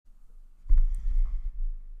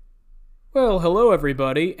Well, hello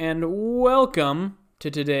everybody, and welcome to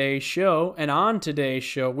today's show. And on today's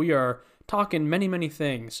show, we are talking many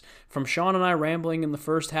things. From Sean and I rambling in the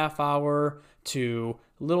first half hour to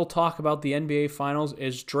little talk about the NBA Finals.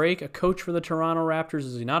 Is Drake a coach for the Toronto Raptors?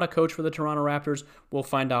 Is he not a coach for the Toronto Raptors? We'll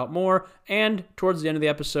find out more. And towards the end of the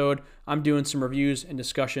episode, I'm doing some reviews and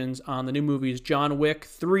discussions on the new movies John Wick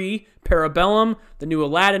 3, Parabellum, the new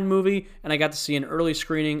Aladdin movie, and I got to see an early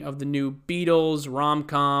screening of the new Beatles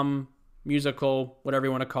rom-com musical, whatever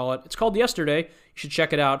you want to call it. It's called Yesterday. You should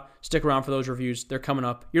check it out. Stick around for those reviews. They're coming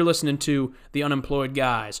up. You're listening to the Unemployed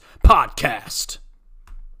Guys podcast.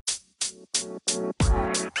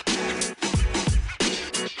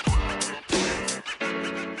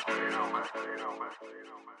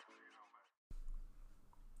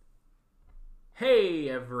 Hey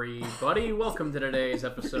everybody, welcome to today's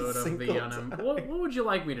episode of the Unemployed. What would you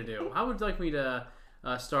like me to do? How would you like me to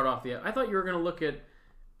start off the... I thought you were going to look at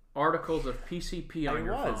articles of PCP on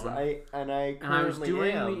your phone. I was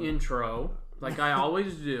doing the intro like I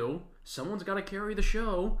always do. Someone's got to carry the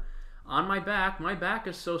show on my back. My back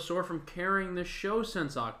is so sore from carrying this show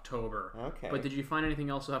since October. Okay. But did you find anything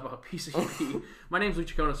else about PCP? My name's Luke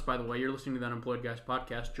Chaconis, by the way. You're listening to the Unemployed Guys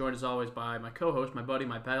podcast, joined as always by my co-host, my buddy,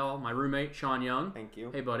 my pal, my roommate, Sean Young. Thank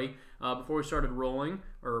you. Hey, buddy. Before we started rolling,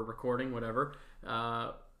 or recording, whatever,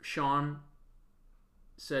 Sean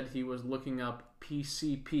said he was looking up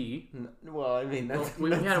PCP. Well, I mean, that's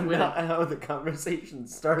not how the conversation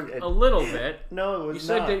started. A little bit. No, it was You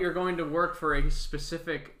said that you're going to work for a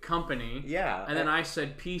specific company. Yeah. And then I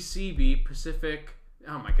said PCB, Pacific,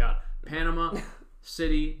 oh my God, Panama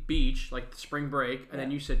City Beach, like the spring break. And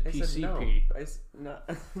then you said PCP. No.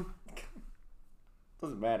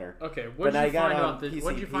 Doesn't matter. Okay, what did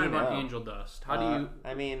you find about angel dust? How do you...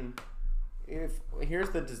 I mean, here's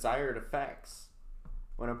the desired effects.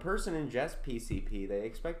 When a person ingests PCP, they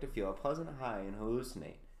expect to feel a pleasant high and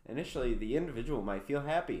hallucinate. Initially, the individual might feel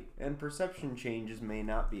happy, and perception changes may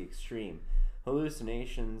not be extreme.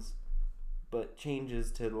 Hallucinations, but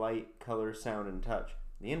changes to light, color, sound, and touch.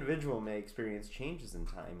 The individual may experience changes in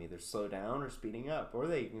time, either slow down or speeding up, or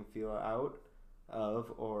they can feel out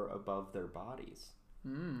of or above their bodies.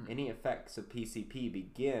 Any effects of PCP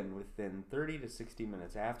begin within 30 to 60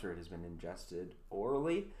 minutes after it has been ingested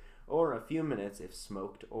orally, or a few minutes if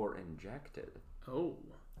smoked or injected. Oh.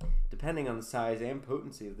 Depending on the size and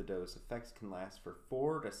potency of the dose, effects can last for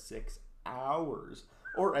 4 to 6 hours,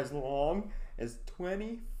 or as long as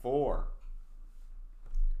 24.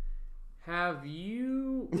 If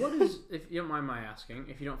you don't mind my asking,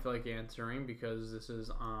 if you don't feel like answering, because this is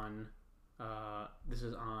on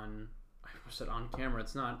camera,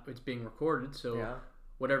 it's being recorded, so yeah.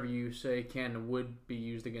 Whatever you say can and would be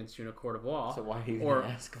used against you in a court of law. So why are you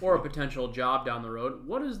ask? Or a potential job down the road.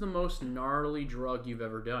 What is the most gnarly drug you've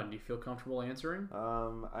ever done? Do you feel comfortable answering?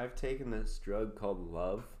 I've taken this drug called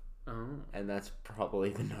Love. Oh. And that's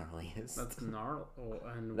probably the gnarliest. That's gnarly. Oh,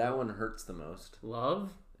 and that one hurts the most.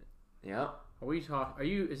 Love? Yeah.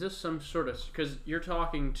 Is this some sort of... Because you're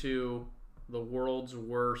talking to the world's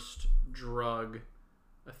worst drug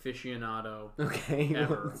aficionado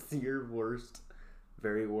ever. What's your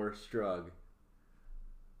very worst drug?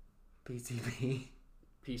 PCP.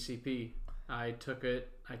 PCP. I took the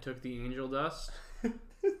angel dust,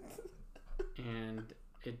 and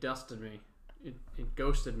it dusted me. It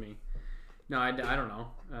ghosted me. No, I don't know.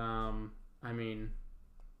 I mean,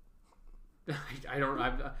 I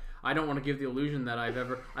don't want to give the illusion that I've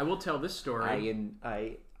ever. I will tell this story.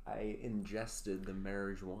 I ingested the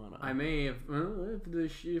marijuana. I may have, if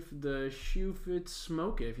the shoe fits,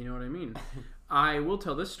 smoke it, if you know what I mean. I will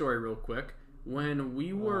tell this story real quick. When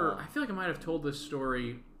we were, I feel like I might have told this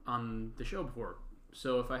story on the show before.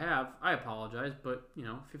 So if I have, I apologize, but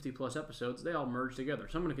 50 plus episodes, they all merge together.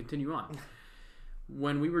 So I'm going to continue on.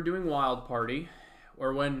 When we were doing Wild Party,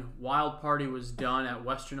 or when Wild Party was done at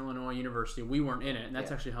Western Illinois University, we weren't in it, and that's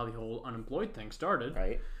actually how the whole Unemployed thing started.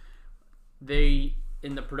 Right.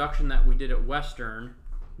 In the production that we did at Western,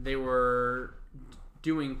 they were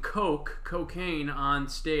doing cocaine on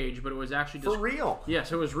stage, but it was actually just... For real?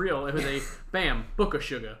 Yes, it was real. It was a, book of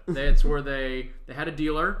sugar. That's where they had a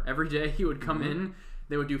dealer. Every day he would come in.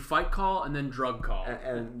 They would do fight call and then drug call.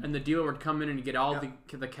 And the dealer would come in and get all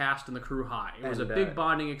the cast and the crew high. It was a big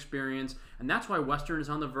bonding experience. And that's why Western is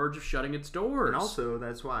on the verge of shutting its doors. And also,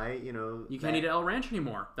 that's why, you can't eat at El Ranch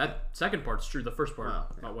anymore. That second part's true. The first part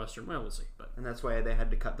about Western, we'll see. And that's why they had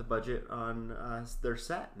to cut the budget on their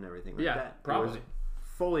set and everything like that. Yeah, probably.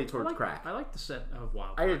 Fully towards crack. I like the set of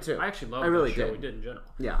Wild. I did too. I actually loved the show we did in general.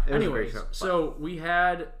 Yeah. Anyways, so we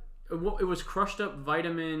had it was crushed up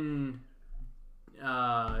vitamin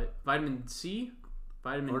C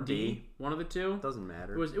vitamin Or D, D. one of the two. Doesn't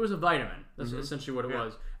matter. It was a vitamin. That's essentially what it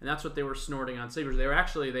was, and that's what they were snorting on Sabers. They were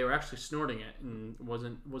actually snorting it, and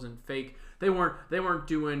wasn't fake. They weren't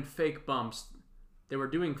doing fake bumps. They were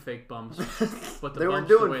doing fake bumps, but they were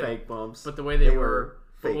doing fake bumps. But the way they were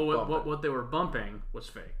fake what they were bumping was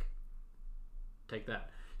fake. Take that.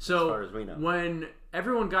 So as far as we know, when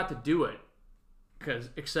everyone got to do it,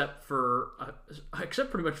 except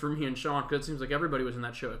pretty much for me and Sean, because it seems like everybody was in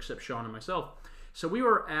that show except Sean and myself. So we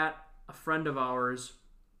were at a friend of ours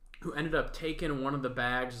who ended up taking one of the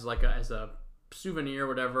bags as a souvenir or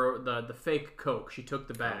whatever, the fake Coke. She took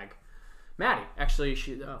the bag. Maddie, actually,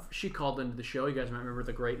 she called into the show. You guys might remember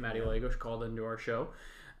the great Maddie Lego. She called into our show.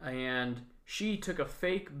 And she took a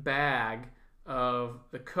fake bag of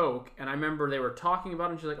the Coke, and I remember they were talking about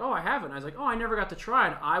it, and she's like, oh, I have it. And I was like, oh, I never got to try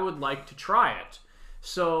it. I would like to try it.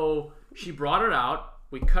 So she brought it out.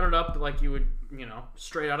 We cut it up like you would,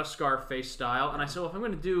 straight out of Scarface style. And I said, well, if I'm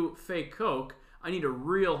going to do fake Coke, I need a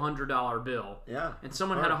real $100 bill. Yeah. And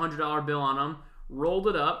someone had a $100 bill on them, rolled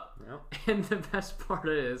it up. Yep. And the best part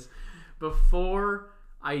is, before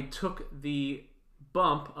I took the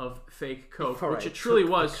bump of fake Coke, which it truly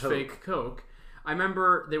was fake Coke, I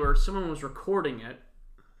remember someone was recording it.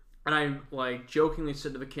 And I jokingly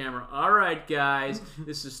said to the camera, all right, guys,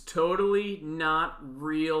 this is totally not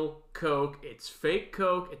real Coke. It's fake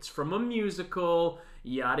Coke. It's from a musical,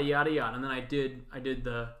 yada, yada, yada. And then I did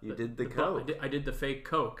the Coke. I did the fake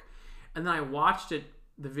Coke. And then I watched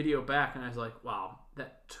the video back, and I was like, wow,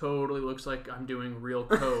 that totally looks like I'm doing real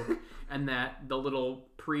Coke. And that the little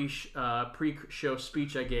pre-show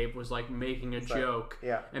speech I gave was like making a joke.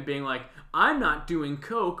 And being like, I'm not doing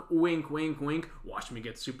Coke, wink, wink, wink, watch me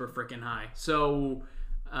get super freaking high. So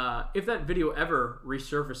if that video ever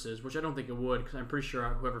resurfaces, which I don't think it would, because I'm pretty sure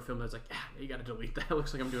whoever filmed it was like, you gotta delete that. It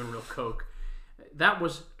looks like I'm doing real Coke. That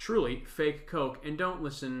was truly fake Coke. And don't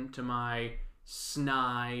listen to my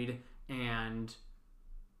snide and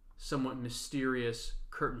somewhat mysterious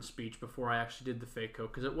curtain speech before I actually did the fake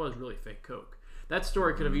Coke, because it was really fake Coke. That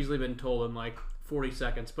story could have easily been told in like 40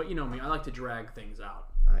 seconds, but you know me, I like to drag things out.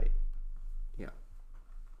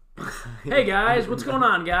 Hey guys, what's going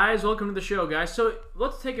on, guys? Welcome to the show, guys. So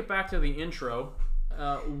let's take it back to the intro.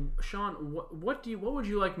 Sean, what would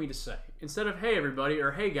you like me to say instead of "Hey everybody"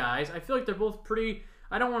 or "Hey guys"? I feel like they're both pretty.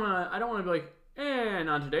 I don't want to be like, and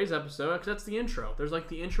on today's episode, because that's the intro. There's like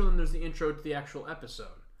the intro, and there's the intro to the actual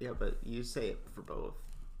episode. Yeah, but you say it for both.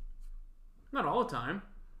 Not all the time.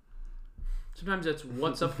 Sometimes it's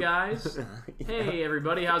 "What's up, guys?" Hey,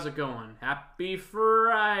 everybody, how's it going? Happy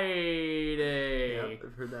Friday. Yeah,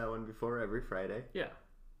 I've heard that one before. Every Friday. Yeah.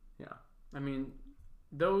 I mean,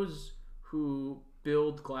 those who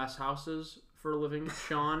build glass houses for a living,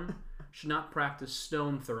 Sean, should not practice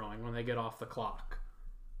stone throwing when they get off the clock.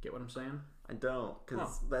 Get what I'm saying? I don't,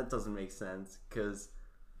 because that doesn't make sense. Because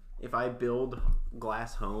if I build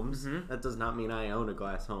glass homes, that does not mean I own a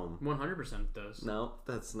glass home. 100% does. No,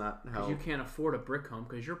 that's not how. Because you can't afford a brick home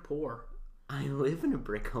because you're poor. I live in a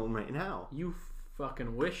brick home right now. You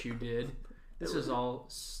fucking wish you did. This is all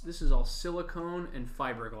silicone and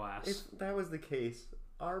fiberglass. If that was the case,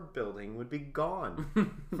 our building would be gone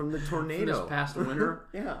from the tornado. From this past winter?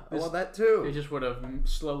 Yeah, well, that too. It just would have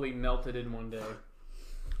slowly melted in one day.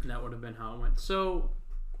 And that would have been how it went. So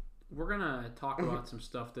we're going to talk about some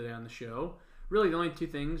stuff today on the show. Really, the only two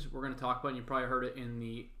things we're going to talk about, and you probably heard it in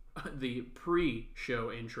the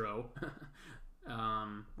pre-show intro.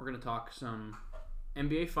 We're going to talk some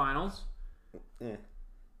NBA Finals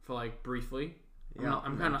for briefly. Yeah,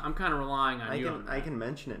 I'm kind of relying on you on that. I can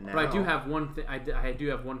mention it now. But I do have one thing. I do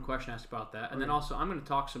have one question asked about that, and then also I'm going to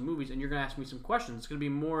talk some movies, and you're going to ask me some questions. It's going to be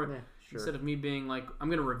more instead of me being like I'm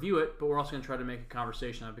going to review it, but we're also going to try to make a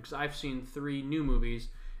conversation of it because I've seen 3 new movies,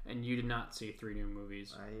 and you did not see 3 new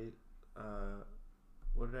movies.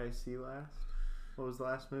 What did I see last? What was the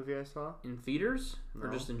last movie I saw? In theaters or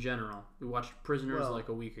just in general? We watched Prisoners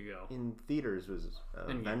a week ago. In theaters was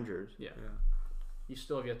Avengers. Yeah. You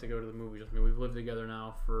still have yet to go to the movies with me. We've lived together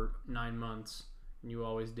now for 9 months, and you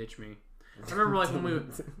always ditch me. I remember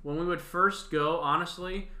when we would first go.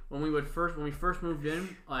 Honestly, when we first moved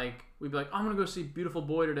in, we'd be like, I'm gonna go see Beautiful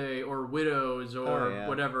Boy today or Widows or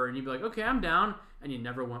whatever, and you'd be like, okay, I'm down, and you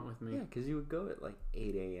never went with me. Yeah, because you would go at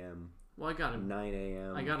 8 a.m. Well, I gotta 9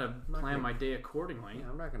 a.m. I gotta plan my day accordingly. Yeah,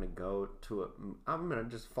 I'm not gonna go to I'm gonna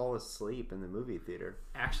just fall asleep in the movie theater.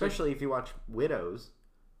 Actually, especially if you watch Widows.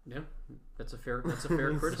 Yeah, that's a fair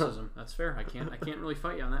criticism. That's fair. I can't really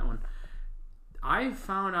fight you on that one. I've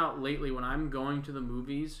found out lately when I'm going to the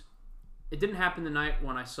movies, it didn't happen the night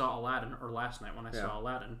when I saw Aladdin or last night when I saw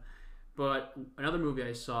Aladdin, But another movie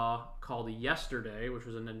I saw called Yesterday, which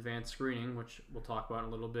was an advanced screening, which we'll talk about in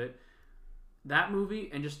a little bit. That movie,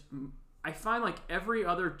 and just I find like every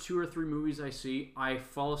other 2 or 3 movies I see, I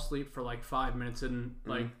fall asleep for like 5 minutes, and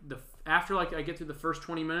like after like I get through the first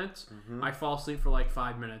 20 minutes, I fall asleep for like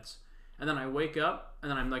 5 minutes, and then I wake up,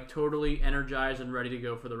 and then I'm like totally energized and ready to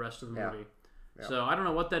go for the rest of the movie. Yeah. So I don't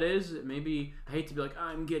know what that is. Maybe I hate to be like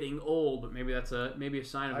I'm getting old, but maybe that's a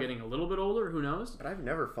sign of getting a little bit older. Who knows? But I've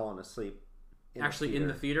never fallen asleep. In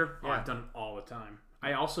the theater? Oh, I've done it all the time.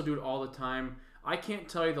 I also do it all the time. I can't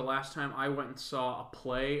tell you the last time I went and saw a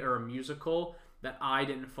play or a musical that I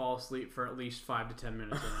didn't fall asleep for at least 5 to 10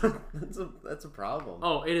 minutes in it. That's a problem.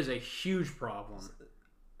 Oh, it is a huge problem.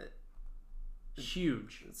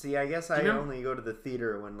 Huge. See, I guess I only go to the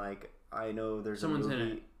theater when like I know there's someone's a movie.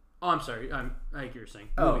 in it. Oh, I'm sorry. I think you're saying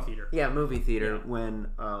movie theater. Yeah, movie theater. Yeah.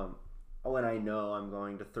 When I know I'm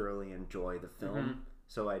going to thoroughly enjoy the film,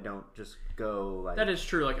 so I don't just go like. That is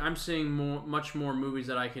true. Like I'm seeing much more movies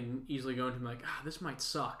that I can easily go into. And be like, this might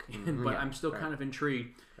suck, but I'm still kind of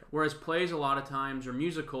intrigued. Whereas plays a lot of times or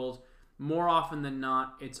musicals, more often than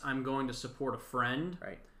not, it's I'm going to support a friend.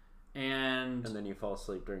 Right. And then you fall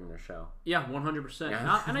asleep during the show. Yeah, 100%.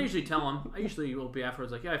 Yeah. And I usually tell them. I usually will be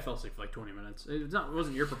afterwards like, I fell asleep for like 20 minutes. It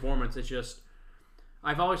wasn't your performance. It's just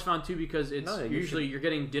I've always found too because it's usually you're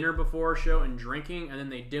getting dinner before a show and drinking, and then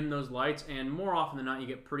they dim those lights, and more often than not you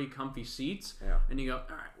get pretty comfy seats. Yeah. And you go,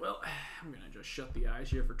 all right, well, I'm gonna just shut the eyes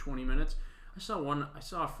here for 20 minutes. I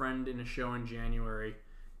saw a friend in a show in January,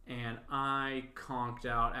 and I conked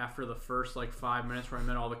out after the first like 5 minutes where I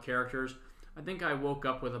met all the characters. I think I woke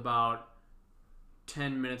up with about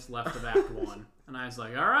 10 minutes left of Act 1. And I was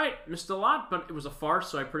like, all right, missed a lot, but it was a farce,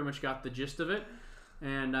 so I pretty much got the gist of it.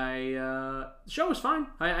 And the show was fine.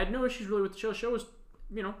 I had no issues really with the show. The show was,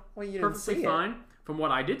 perfectly fine. From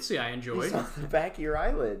what I did see, I enjoyed. You saw the back of your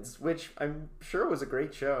eyelids, which I'm sure was a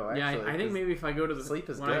great show. Actually, yeah, I think maybe if I go to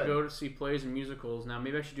I go to see plays and musicals now,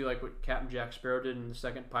 maybe I should do like what Captain Jack Sparrow did in the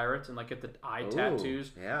second Pirates and like get the eye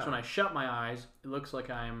tattoos. Yeah. So when I shut my eyes, it looks like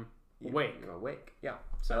I'm awake. You're awake. Yeah.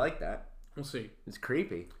 So I like that. We'll see. It's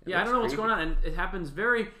creepy. I don't know what's going on, and it happens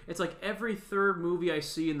it's like every third movie I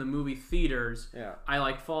see in the movie theaters, I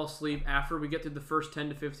like fall asleep after we get through the first 10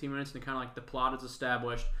 to 15 minutes and kind of like the plot is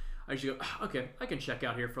established. I usually go, okay, I can check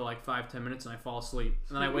out here for like 5-10 minutes, and I fall asleep.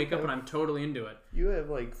 And then I wake up and I'm totally into it. You have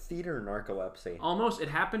like theater narcolepsy. Almost. It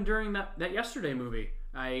happened during that Yesterday movie.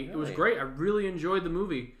 It was great. I really enjoyed the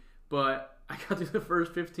movie, but I got through the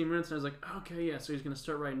first 15 minutes and I was like, okay, yeah, so he's going to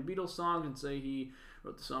start writing Beatles songs and say he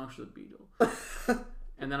wrote the songs for the Beatles.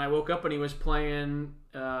 And then I woke up and he was playing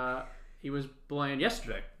Yesterday.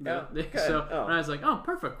 Yeah, and I was like, oh,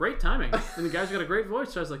 perfect, great timing. And the guy's got a great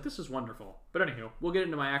voice, so I was like, this is wonderful. But anywho, we'll get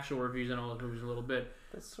into my actual reviews on all those movies in a little bit.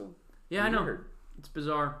 That's so weird. I know. It's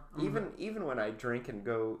bizarre. Even when I drink and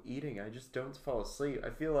go eating, I just don't fall asleep. I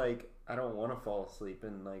feel like I don't want to fall asleep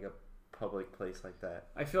in like a public place like that.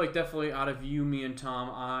 I feel like definitely out of you, me, and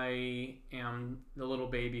Tom, I am the little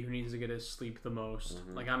baby who needs to get his sleep the most.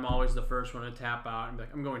 Like I'm always the first one to tap out and be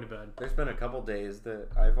like, I'm going to bed. There's been a couple days that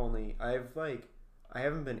I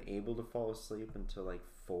haven't been able to fall asleep until like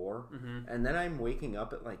 4, and then I'm waking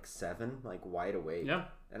up at like 7, like wide awake. Yeah,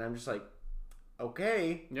 and I'm just like,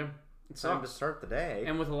 okay, yeah, it's time to start the day.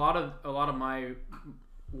 And with a lot of my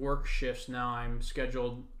work shifts now, I'm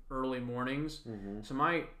scheduled early mornings, so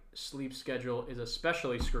my sleep schedule is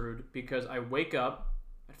especially screwed because I wake up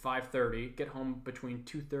at 5:30, get home between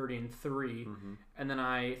 2:30 and 3, and then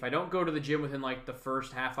if I don't go to the gym within like the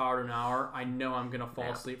first half hour to an hour, I know I'm gonna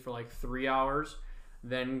fall asleep for like 3 hours.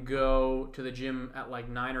 Then go to the gym at like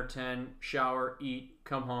 9 or 10, shower, eat,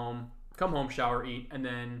 come home, shower, eat, and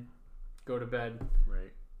then go to bed.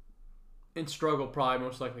 Right. And struggle probably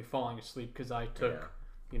most likely falling asleep because I took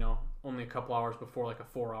only a couple hours before like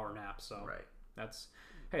a 4-hour nap. So that's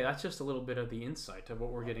just a little bit of the insight of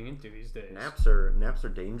what we're getting into these days. Naps are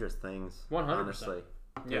dangerous things. 100%. Honestly.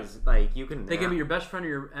 Yes. Like you can. They can be your best friend or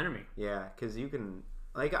your enemy. Yeah, because you can.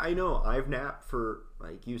 Like I know I've napped for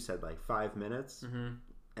like you said like 5 minutes,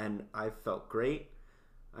 and I felt great.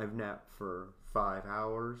 I've napped for 5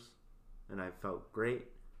 hours, and I felt great.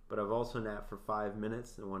 But I've also napped for 5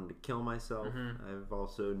 minutes and wanted to kill myself. I've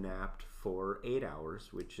also napped for 8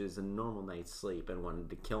 hours, which is a normal night's sleep, and wanted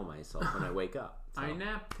to kill myself when I wake up. So. I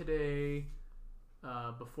napped today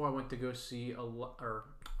before I went to go see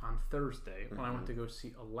on Thursday when I went to go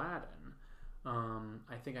see Aladdin.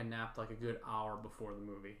 I think I napped like a good hour before the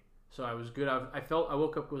movie. So I was good. I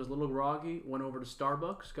woke up, was a little groggy, went over to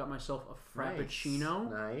Starbucks, got myself a Frappuccino.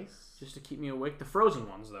 Nice. Just to keep me awake. The frozen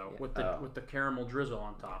ones, though, with the caramel drizzle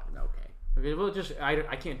on top. Okay. Okay, well,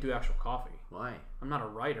 I can't do actual coffee. Why? I'm not a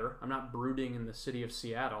writer. I'm not brooding in the city of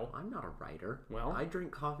Seattle. I'm not a writer. Well, I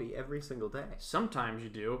drink coffee every single day. Sometimes you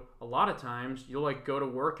do. A lot of times you'll like go to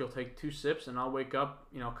work, you'll take 2 sips, and I'll wake up,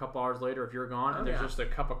 a couple hours later if you're gone, and there's just a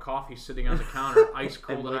cup of coffee sitting on the counter, ice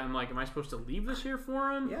cold, and I'm like, am I supposed to leave this here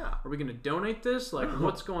for him? Yeah. Are we going to donate this? Like,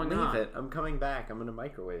 what's going on? Leave it. I'm coming back. I'm going to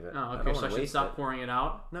microwave it. Oh, okay. So I should stop pouring it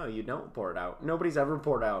out? No, you don't pour it out. Nobody's ever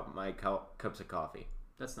poured out my cups of coffee.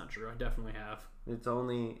 That's not true. I definitely have. It's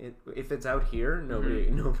only if it's out here,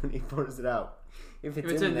 nobody pours it out. If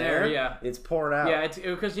it's in there, yeah, it's poured out. Yeah, it's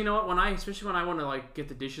because you know what? Especially when I want to like get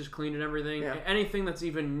the dishes cleaned and everything, anything that's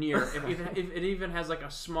even near, if it even has like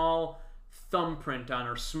a small thumbprint on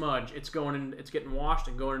or smudge, it's getting washed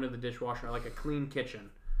and going into the dishwasher like a clean kitchen,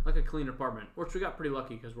 like a clean apartment. Which we got pretty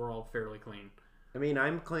lucky because we're all fairly clean. I mean,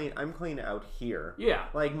 I'm clean out here. Yeah.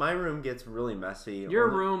 Like, my room gets really messy. Your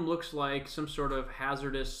room looks like some sort of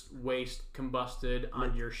hazardous waste combusted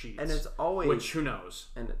on your sheets. And it's always... Which, who knows?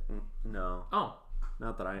 And no. Oh.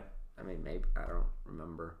 Not that I mean, maybe. I don't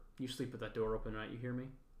remember. You sleep with that door open, right? You hear me?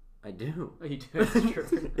 I do. Oh, you do? That's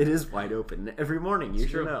true. It is wide open every morning. You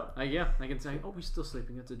should know. Yeah, I can say, oh, he's still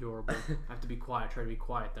sleeping. It's adorable. I have to be quiet. Try to be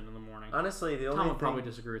quiet then in the morning. Honestly, the only Tom would probably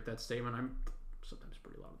disagree with that statement. I'm sometimes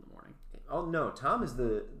pretty loud in the morning. Oh no,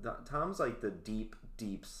 Tom's like the deep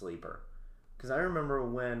sleeper. Because I remember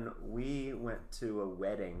when we went to a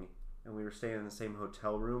wedding and we were staying in the same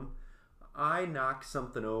hotel room, I knocked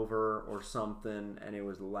something over or something and it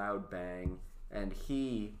was a loud bang, and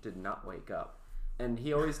he did not wake up. And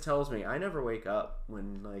he always tells me I never wake up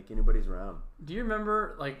when like anybody's around. Do you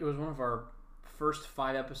remember like it was one of our first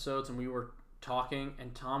 5 episodes and we were talking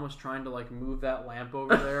and Tom was trying to like move that lamp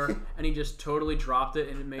over there and he just totally dropped it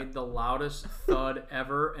and it made the loudest thud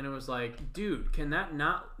ever, and it was like, dude, can that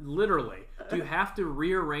not literally, do you have to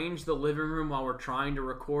rearrange the living room while we're trying to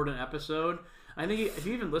record an episode? I think if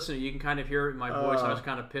you even listen to it, you can kind of hear it in my voice. I was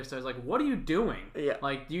kind of pissed. I was like, what are you doing? Yeah.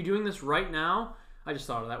 Like, you doing this right now? I just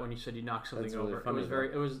thought of that when you said you knocked something really over. Funny,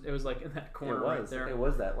 it was like in that corner right there. It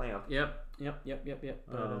was that lamp. Yep.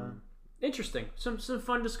 But, interesting. Some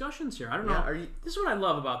fun discussions here. I don't know. This is what I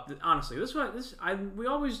love about honestly. We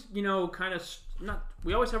always we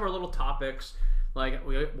always have our little topics. Like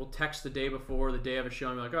we'll text the day before, the day of a show,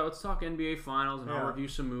 and be like, oh, let's talk NBA Finals, and I'll review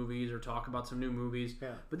some movies or talk about some new movies. Yeah.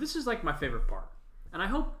 But this is like my favorite part, and I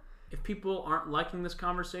hope if people aren't liking this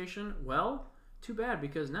conversation, well, too bad,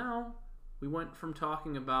 because now we went from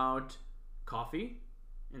talking about coffee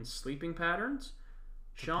and sleeping patterns.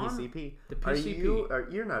 Sean, PCP. The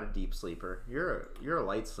PCP. You're not a deep sleeper. You're a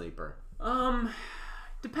light sleeper.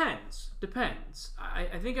 Depends.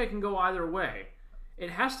 I think I can go either way. It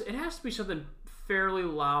has to be something fairly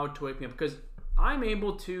loud to wake me up, because I'm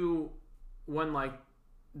able to, when like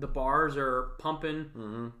the bars are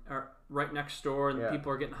pumping or right next door and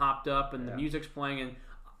people are getting hopped up and the music's playing, and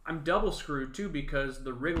I'm double screwed too because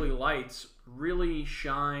the Wrigley lights really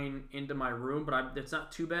shine into my room, but it's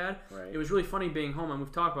not too bad. Right. It was really funny being home, and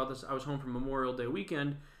we've talked about this. I was home from Memorial Day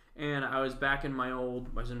weekend, and I was back in I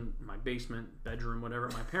was in my basement, bedroom, whatever,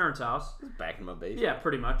 at my parents' house. Back in my basement. Yeah,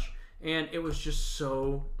 pretty much. And it was just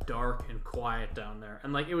so dark and quiet down there.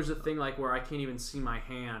 And like it was a thing like where I can't even see my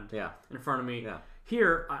hand in front of me. Yeah.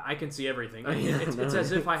 Here, I can see everything. It's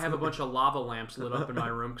as if I have a bunch of lava lamps lit up in my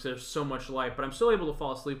room because there's so much light. But I'm still able to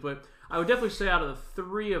fall asleep. But I would definitely say out of the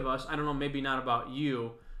 3 of us, I don't know, maybe not about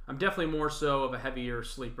you, I'm definitely more so of a heavier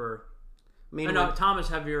sleeper. I know Tom is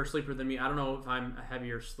heavier sleeper than me. I don't know if I'm a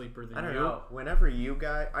heavier sleeper than you. I don't know. Whenever you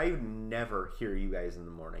guys, I never hear you guys in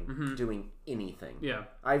the morning doing anything. Yeah.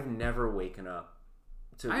 I've never waken up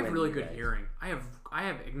to. I have really good hearing. I have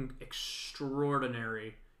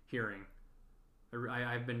extraordinary hearing.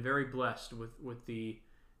 I've been very blessed with the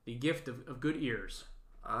gift of good ears.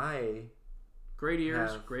 Great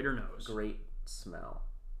ears, greater nose. Great smell.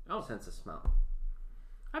 Oh. Sense of smell.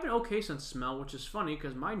 I have an okay sense of smell, which is funny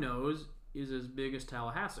because my nose is as big as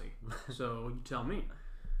Tallahassee. So you tell me.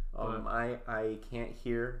 I can't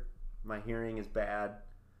hear. My hearing is bad.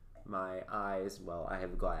 My eyes, well, I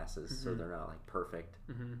have glasses, so they're not like perfect.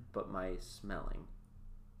 But my smelling,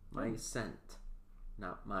 my scent,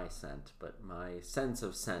 not my scent, but my sense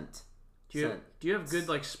of scent. Do you have good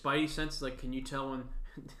like spidey senses? Like, can you tell when?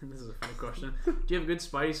 This is a funny question. Do you have good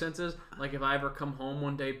spidey senses? Like, if I ever come home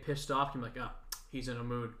one day pissed off, you're like, oh, he's in a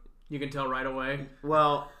mood. You can tell right away.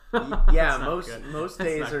 Well, yeah, most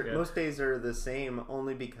days are the same,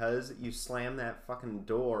 only because you slam that fucking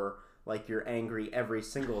door like you're angry every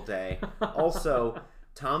single day. Also,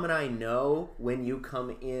 Tom and I know when you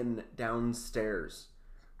come in downstairs.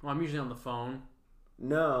 Well, I'm usually on the phone.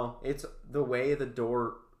 No, it's the way the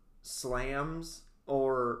door slams,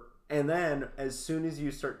 or And then, as soon as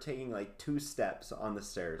you start taking like 2 steps on the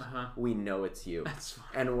stairs, we know it's you. That's funny.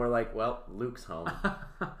 And we're like, well, Luke's home.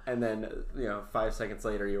 And then, 5 seconds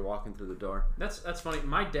later, you're walking through the door. That's funny.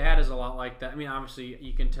 My dad is a lot like that. I mean, obviously,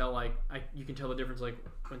 you can tell you can tell the difference like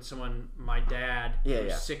when my dad,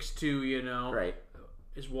 who's 6'2", right,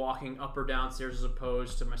 is walking up or downstairs as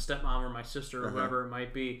opposed to my stepmom or my sister or whoever it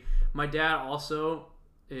might be. My dad also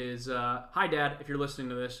is. Hi, Dad. If you're listening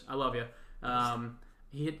to this, I love you.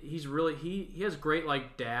 He has great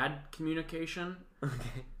like dad communication.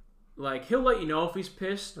 Okay. Like he'll let you know if he's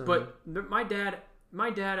pissed, but my dad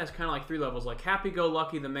has kind of like 3 levels, like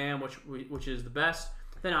happy-go-lucky, the man, which is the best.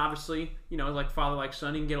 Then obviously, like father like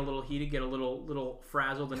son, he can get a little heated, get a little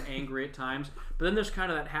frazzled and angry at times. But then there's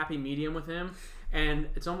kind of that happy medium with him, and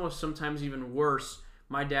it's almost sometimes even worse.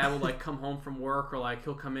 My dad will like come home from work, or like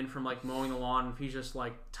he'll come in from like mowing the lawn, and if he's just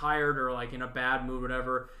like tired or like in a bad mood,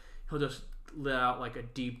 whatever, he'll just let out like a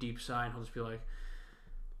deep sigh, and he'll just be like,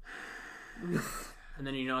 and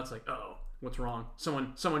then it's like, oh, what's wrong?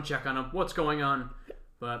 Someone check on him. What's going on?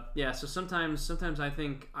 But yeah, so sometimes I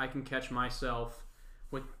think I can catch myself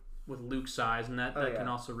with Luke's size, and that can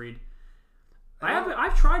also read.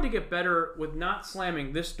 I've tried to get better with not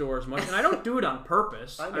slamming this door as much, and I don't do it on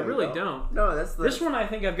purpose. I really don't. No, this one I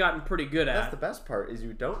think I've gotten pretty good at. That's the best part, is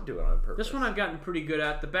you don't do it on purpose. This one I've gotten pretty good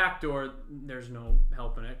at. The back door, there's no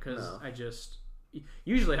helping it because I just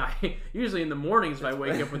usually in the mornings if I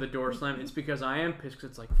wake up with the door slammed, it's because I am pissed because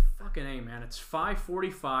it's like fucking A, man. It's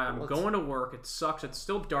 5:45. I'm going to work. It sucks. It's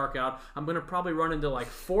still dark out. I'm gonna probably run into like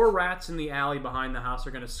 4 rats in the alley behind the house.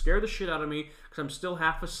 They're gonna scare the shit out of me because I'm still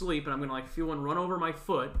half asleep and I'm gonna like feel one run over my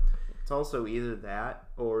foot. It's also either that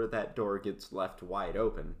or that door gets left wide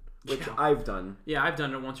open, which I've done. Yeah, I've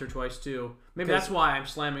done it once or twice too. Maybe that's why I'm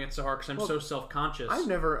slamming it so hard, because I'm so self-conscious.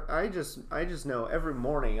 I just know every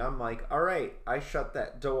morning I'm like, all right, I shut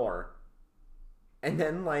that door. And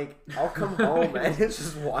then, like, I'll come home and it's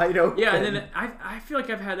just wide open. Yeah, and then I feel like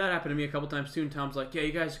I've had that happen to me a couple times too. And Tom's like, yeah,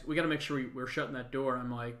 you guys, we got to make sure we're shutting that door. And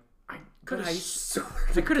I'm like, I could have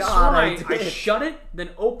sworn I shut it,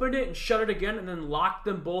 then opened it and shut it again, and then locked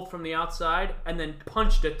them both from the outside, and then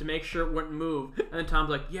punched it to make sure it wouldn't move. And then Tom's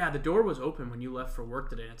like, yeah, the door was open when you left for work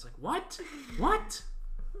today. And it's like, what?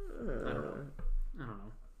 I don't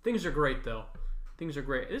know. Things are great though. Things are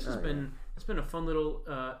great. It's been a fun little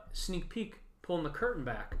sneak peek, pulling the curtain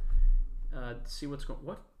back to see what's going.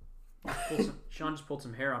 What? Sean just pulled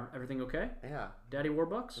some hair on. Everything okay? Yeah. Daddy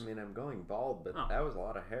Warbucks? I mean, I'm going bald, but that was a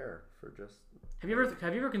lot of hair for just. Have you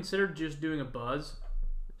ever considered just doing a buzz,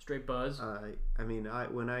 straight buzz? When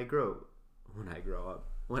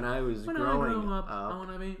I was growing up,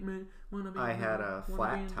 I had a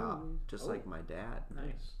flat top, just like my dad.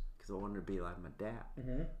 Nice. Because I wanted to be like my dad.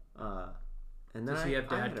 Mm-hmm. And then does he have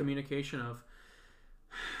dad communication of?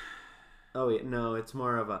 Oh yeah, no, it's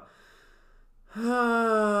more of a.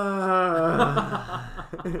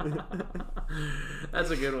 That's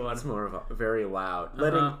a good one. It's more of a very loud,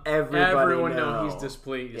 letting everyone know he's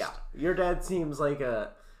displeased. Yeah, your dad seems like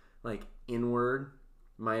inward.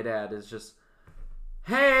 My dad is just,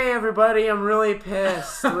 hey everybody, I'm really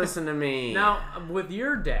pissed. Listen to me. Now with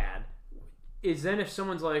your dad, is then if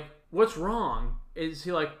someone's like, what's wrong? Is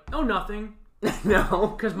he like, oh, nothing?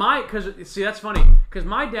 No, because see, that's funny. Because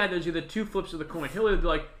my dad does you the 2 flips of the coin. He'll either be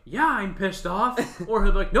like, "Yeah, I'm pissed off," or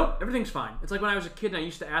he'll be like, "Nope, everything's fine." It's like when I was a kid and I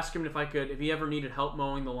used to ask him if he ever needed help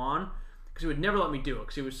mowing the lawn, because he would never let me do it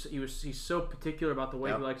because he's so particular about the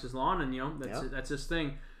way he likes his lawn, and that's his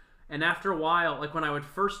thing. And after a while, like when I would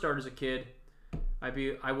first start as a kid, I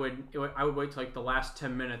would wait till like the last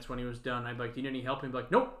 10 minutes when he was done. I'd be like, "Do you need any help?" And he'd be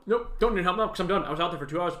like, "Nope, don't need help now because I'm done. I was out there for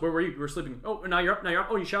 2 hours. Where were you? You were sleeping. Oh, now you're up.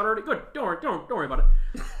 Oh, you showered already. Good. Don't worry about it."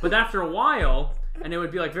 But after a while, and it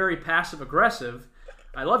would be like very passive aggressive.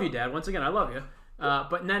 I love you, Dad. Once again, I love you.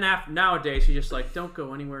 But then nowadays, he's just like, "Don't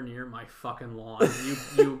go anywhere near my fucking lawn,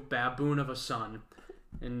 you baboon of a son."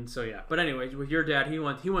 And so yeah. But anyways, with your dad, he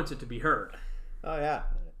wants it to be heard. Oh yeah,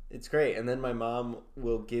 it's great. And then my mom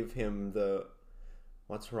will give him the.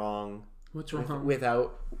 What's wrong?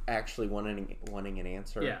 Without actually wanting an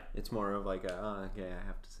answer. Yeah. It's more of like okay, I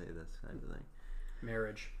have to say this kind of thing.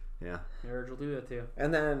 Marriage. Yeah. Marriage will do that to you.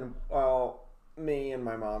 And then, me and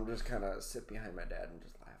my mom just kind of sit behind my dad and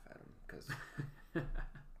just laugh at him because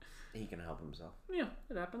he can help himself. Yeah,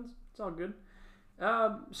 it happens. It's all good.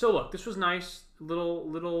 So look, this was nice,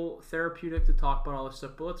 little therapeutic to talk about all this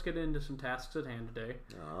stuff, but let's get into some tasks at hand today.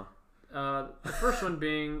 The first one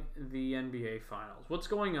being the NBA Finals. What's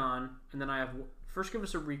going on? And then I have first give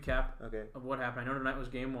us a recap of what happened. I know tonight was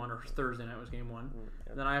Game 1, or Thursday night was Game 1.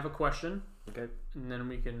 Yep. Then I have a question. Okay. And then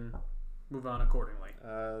we can move on accordingly.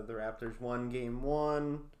 The Raptors won Game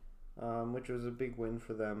 1. which was a big win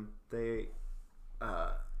for them.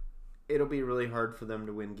 It'll be really hard for them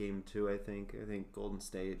to win Game 2, I think. I think Golden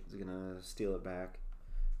State is going to steal it back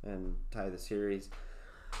and tie the series.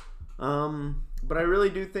 But I really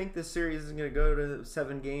do think this series is going to go to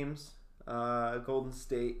 7 games. Golden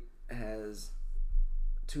State has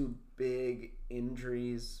 2 big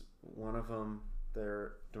injuries. One of them,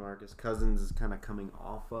 their DeMarcus Cousins is kind of coming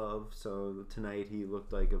off of. So tonight he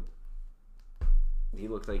looked like he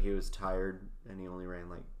was tired, and he only ran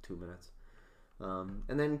like 2 minutes.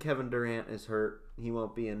 And then Kevin Durant is hurt. He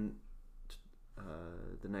won't be in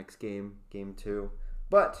the next game, Game 2.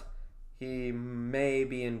 But he may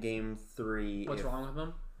be in Game 3. What's wrong with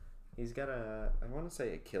him? He's got I want to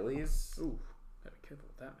say Achilles. Ooh, gotta be careful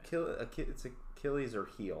with that, man. It's Achilles or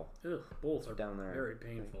heel. Ugh, both are down there. very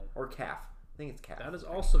painful. Or calf. I think it's calf. That is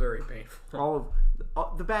also very painful. All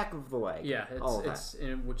of the back of the leg. Yeah,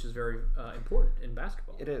 which is very important in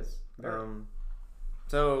basketball. It is. Very.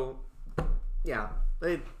 So, yeah,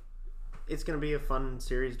 it's going to be a fun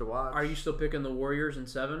series to watch. Are you still picking the Warriors in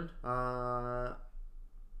 7? I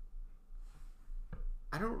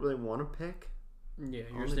don't really want to pick. Yeah,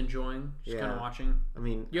 you're just enjoying, kind of watching. I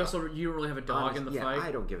mean, you don't really have a dog in the fight.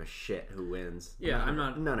 I don't give a shit who wins. Yeah,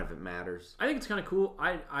 None of it matters. I think it's kind of cool.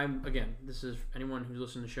 I'm again. This is anyone who's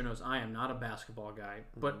listening to the show knows I am not a basketball guy.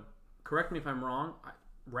 But correct me if I'm wrong.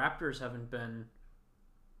 Raptors haven't been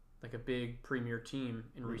like a big premier team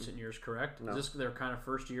in recent years. Correct? No. Is this their kind of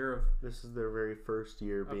first year of? This is their very first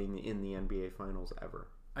year being in the NBA Finals ever.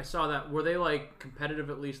 I saw that. Were they like competitive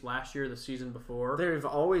at least last year, the season before? They've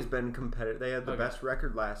always been competitive. They had the best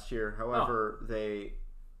record last year. However, they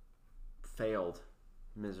failed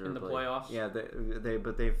miserably in the playoffs. Yeah,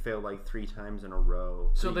 they've failed like 3 times in a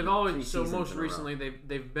row. So they've always most recently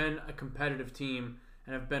they've been a competitive team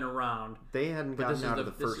and have been around. They hadn't gotten out of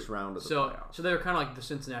the first round of the playoffs. So they were kind of like the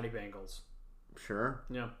Cincinnati Bengals. Sure.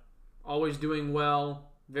 Yeah. Always doing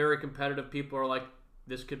well, very competitive. People are like,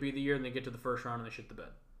 this could be the year, and they get to the first round and they shit the bed.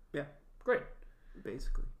 Yeah. Great.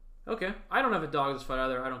 Basically. Okay. I don't have a dog in this fight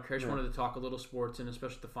either. I don't care. I just wanted to talk a little sports, and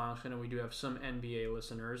especially the finals. I know we do have some NBA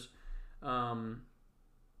listeners. So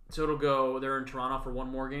it'll go, they're in Toronto for 1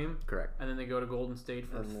 more game. Correct. And then they go to Golden State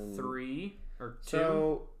for 3 or 2.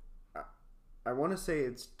 So I want to say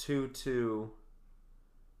it's 2-2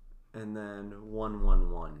 and then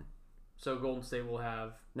 1-1-1. So Golden State will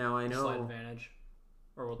have a slight advantage.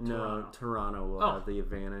 Or will Toronto? No, Toronto will have the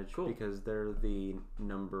advantage because they're the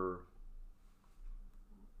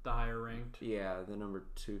higher ranked. Yeah, the number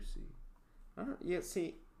 2 seed.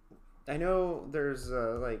 I know there's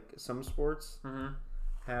like some sports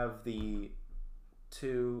have the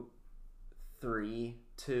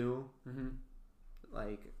 2-3-2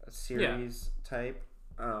 like a series type.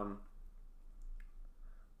 But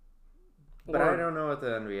I don't know what the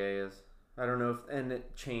NBA is. I don't know and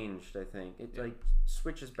it changed. I think it like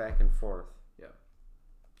switches back and forth. Yeah.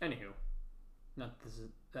 Anywho, not this is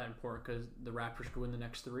that important because the Raptors could win the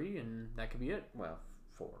next 3, and that could be it. Well,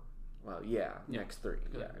 4. Well, next 3.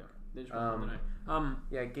 Yeah. They just won tonight.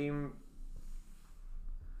 Yeah. Game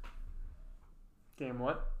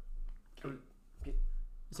what?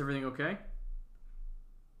 Is everything okay?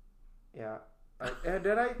 Yeah.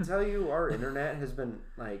 Did I tell you our internet has been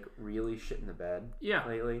like really shit in the bed?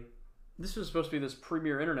 Lately. This was supposed to be this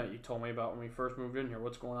premier internet you told me about when we first moved in here.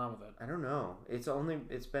 What's going on with it? I don't know. It's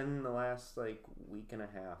been the last like week and a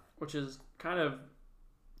half. Which is kind of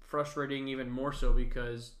frustrating even more so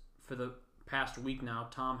because for the past week now,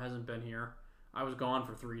 Tom hasn't been here. I was gone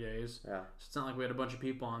for 3 days. Yeah. So it's not like we had a bunch of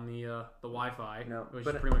people on the Wi-Fi. No, it was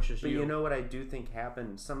pretty much just you. But you know what I do think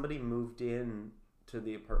happened? Somebody moved in to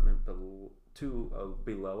the apartment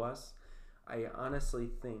below us. I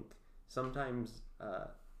honestly think sometimes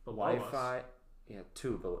the Wi-Fi,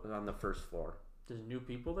 2 on the first floor. There's new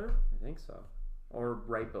people there? I think so. Or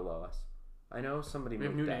right below us. I know somebody moved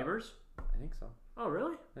out. We have new neighbors? I think so. Oh,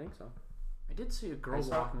 really? I think so. I did see a girl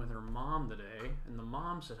walking with her mom today, and the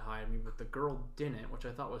mom said hi to me, but the girl didn't, which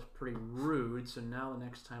I thought was pretty rude. So now the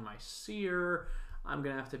next time I see her, I'm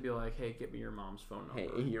going to have to be like, hey, get me your mom's phone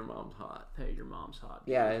number. Hey, your mom's hot. Hey, your mom's hot.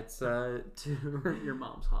 Dude. Yeah, it's 2. Your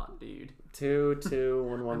mom's hot, dude.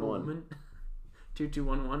 22111.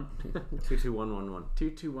 2211. 22111.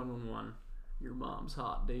 22111. Your mom's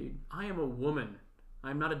hot, dude. I am a woman.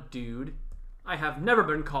 I'm not a dude. I have never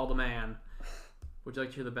been called a man. Would you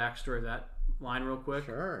like to hear the backstory of that line real quick?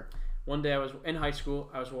 Sure. One day I was in high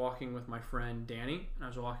school. I was walking with my friend Danny, and I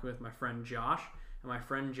was walking with my friend Josh. and my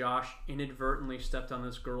friend Josh inadvertently stepped on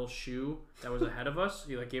this girl's shoe that was ahead of us.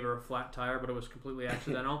 He gave her a flat tire, but it was completely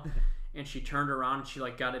accidental. And she turned around and she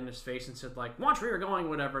got in his face and said watch where you're going,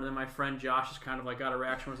 whatever. And then my friend Josh just kind of got a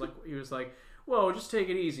reaction. He was like, whoa, just take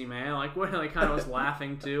it easy, man. Kind of was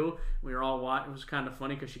laughing too. We were all watching. It was kind of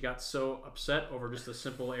funny because she got so upset over just a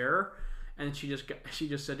simple error. And she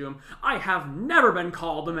just said to him, I have never been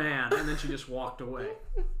called a man. And then she just walked away.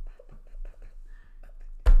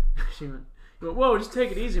 She went, whoa, just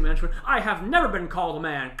take it easy, man. She went, I have never been called a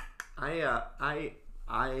man. I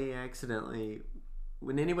accidentally,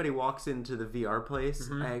 when anybody walks into the VR place,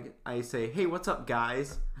 I say, hey, what's up,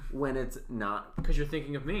 guys? When it's not. Because you're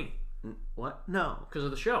thinking of me. What? No. Because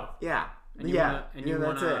of the show. Yeah. And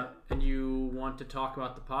you want to talk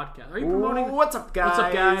about the podcast. Are you promoting? What's up, guys? What's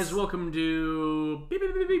up, guys? Welcome to beep,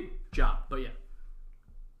 beep, beep, beep, job. But yeah.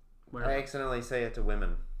 I accidentally say it to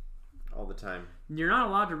women all the time. You're not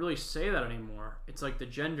allowed to really say that anymore. It's like the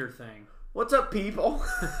gender thing. What's up, people?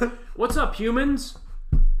 What's up, humans?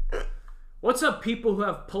 What's up, people who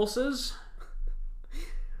have pulses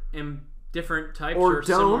and different types or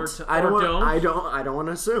don't. Similar to, I don't. I don't want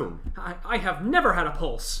to assume. I have never had a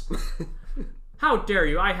pulse. How dare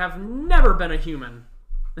you? I have never been a human.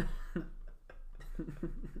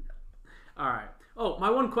 All right. Oh, my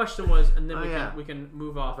one question was, and then we can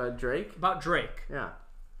move off. About Drake? About Drake. Yeah.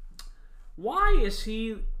 Why is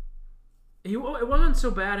he? It wasn't so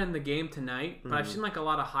bad in the game tonight, but I've seen a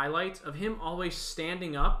lot of highlights of him always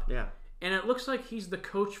standing up. Yeah. And it looks like he's the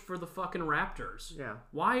coach for the fucking Raptors. Yeah.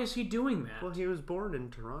 Why is he doing that? Well, he was born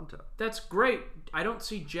in Toronto. That's great. I don't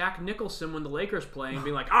see Jack Nicholson when the Lakers play and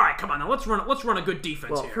being like, all right, come on, now let's run a good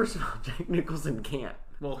defense here. Well, first of all, Jack Nicholson can't.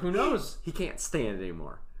 Well, who knows? He can't stand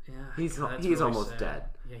anymore. Yeah, he's really almost sad. Dead.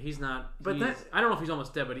 Yeah, he's not. But I don't know if he's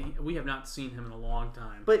almost dead, but we have not seen him in a long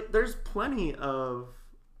time. But there's plenty of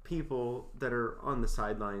people that are on the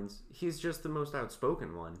sidelines. He's just the most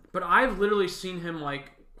outspoken one. But I've literally seen him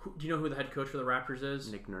do you know who the head coach for the Raptors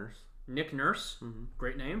is? Nick Nurse. Nick Nurse,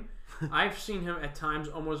 great name. I've seen him at times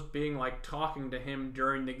almost being talking to him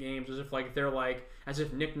during the games, as if as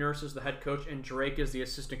if Nick Nurse is the head coach and Drake is the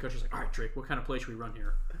assistant coach. He's like, all right, Drake, what kind of play should we run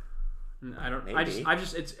here? And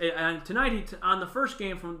and tonight on the first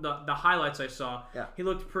game from the highlights I saw, he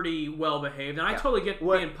looked pretty well behaved, and I totally get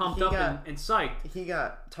being pumped up and psyched. He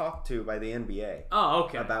got talked to by the NBA. Oh,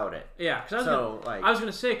 okay. About it. Yeah, because I was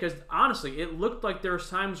gonna say, because honestly, it looked like there was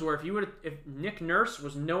times where if Nick Nurse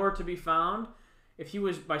was nowhere to be found, if he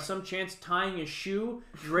was by some chance tying his shoe,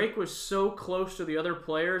 Drake was so close to the other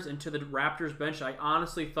players and to the Raptors bench, I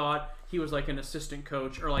honestly thought he was an assistant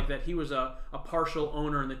coach, or that he was a partial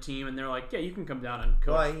owner in the team, and they're like, yeah, you can come down and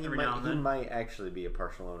coach every now and then. He might actually be a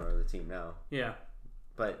partial owner of the team now. Yeah.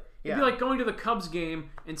 But, yeah. It'd be like going to the Cubs game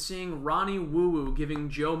and seeing Ronnie Woo giving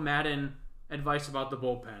Joe Madden advice about the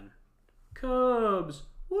bullpen. Cubs,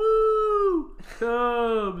 woo!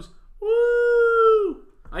 Cubs, woo!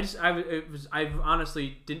 I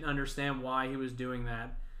honestly didn't understand why he was doing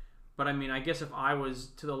that. But I mean, I guess if I was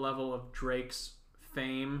to the level of Drake's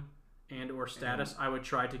fame and or status, I would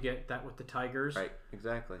try to get that with the Tigers. Right,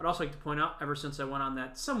 exactly. I'd also like to point out, ever since I went on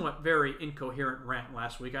that somewhat very incoherent rant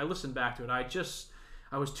last week, I listened back to it.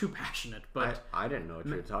 I was too passionate, but I didn't know what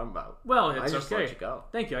you were talking about. Well, it's I just okay. let you go.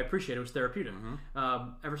 Thank you, I appreciate it. It was therapeutic.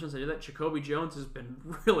 Ever since I did that, Jacoby Jones has been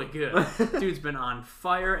really good. Dude's been on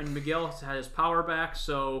fire, and Miguel has had his power back.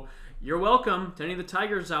 So you're welcome to any of the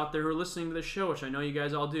Tigers out there who are listening to this show, which I know you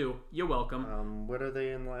guys all do. You're welcome. What are they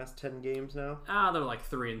in the last 10 games now? They're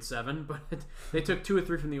 3-7, but they took 2 or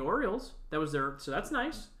 3 from the Orioles. So that's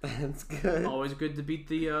nice. That's good. Always good to beat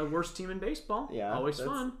the worst team in baseball. Yeah, always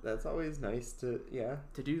fun. That's always nice to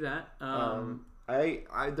do that.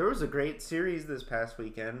 There was a great series this past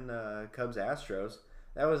weekend, Cubs Astros.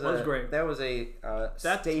 That was great. That was a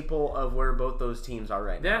staple of where both those teams are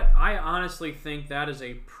right now. I honestly think that is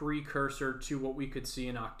a precursor to what we could see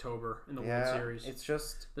in October in the World Series. It's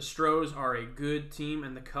just the Stros are a good team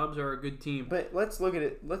and the Cubs are a good team. But let's look at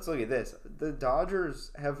it. Let's look at this. The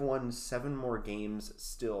Dodgers have won 7 more games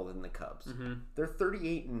still than the Cubs. They're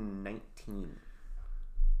 38-19.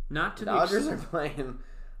 Not to the Dodgers are playing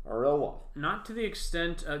a real well. Not to the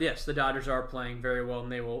extent. Yes, the Dodgers are playing very well,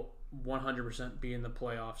 and they will 100% be in the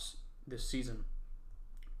playoffs this season.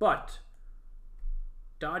 But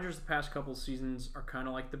Dodgers the past couple seasons are kind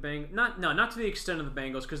of like the Bengals. Not to the extent of the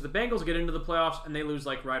Bengals, because the Bengals get into the playoffs and they lose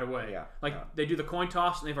right away. They do the coin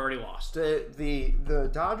toss and they've already lost. The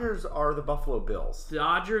Dodgers are the Buffalo Bills.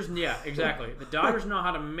 Dodgers, yeah, exactly. The Dodgers know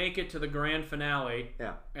how to make it to the grand finale.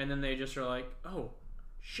 Yeah. And then they just are like, oh,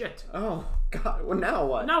 shit. Oh, God. Well, now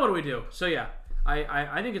what? Now what do we do? So, yeah,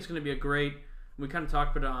 I think it's going to be a great We kind of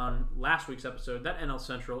talked about it on last week's episode. That NL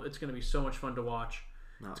Central, it's going to be so much fun to watch.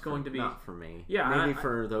 Not for me. Yeah, maybe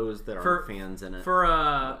for those that aren't fans in it.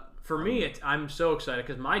 For me, I'm so excited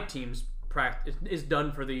because my team's practice is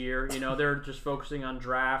done for the year. You know, they're just focusing on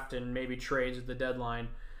draft and maybe trades at the deadline.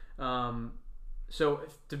 So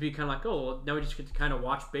to be kind of like, oh, well, now we just get to kind of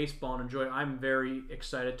watch baseball and enjoy it. I'm very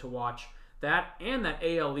excited to watch that, and that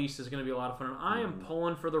AL East is going to be a lot of fun. And I am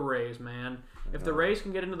pulling for the Rays, man. If the Rays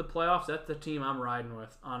can get into the playoffs, that's the team I'm riding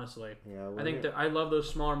with, honestly. Yeah, I think that I love those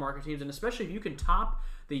smaller market teams, and especially if you can top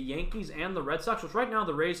the Yankees and the Red Sox, which right now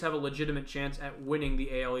the Rays have a legitimate chance at winning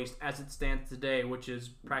the AL East as it stands today, which is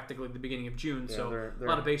practically the beginning of June, so they're a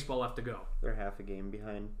lot of baseball left to go. They're half a game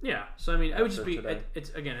behind. Yeah, so I mean, it would just be,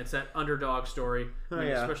 it's that underdog story,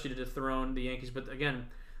 especially to dethrone the Yankees. But again,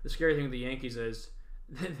 the scary thing with the Yankees is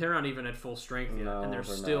they're not even at full strength yet, and they're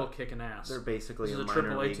still kicking ass. They're basically a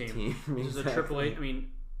minor league team. This is a AAA. I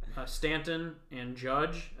mean, Stanton and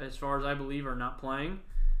Judge, as far as I believe, are not playing.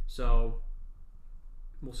 So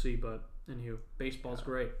we'll see. But anywho, baseball's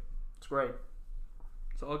great. It's great.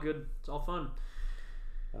 It's all good. It's all fun.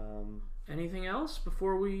 Anything else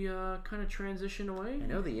before we kind of transition away? I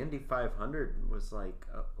know the Indy 500 was like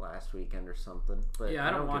last weekend or something. But yeah,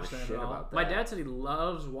 I don't watch that at all. My dad said he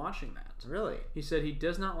loves watching that. Really? He said he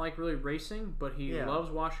does not like really racing, but he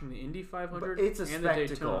loves watching the Indy 500 but it's a and spectacle. the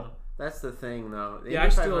Daytona. That's the thing, though. The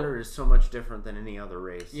Indy 500 is so much different than any other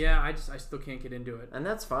race. Yeah, I still can't get into it. And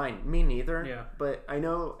that's fine. Me neither. Yeah. But I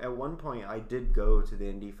know at one point I did go to the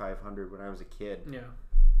Indy 500 when I was a kid. Yeah.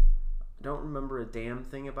 I don't remember a damn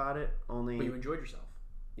thing about it. But you enjoyed yourself.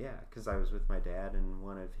 Yeah, because I was with my dad and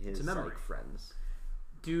one of his friends.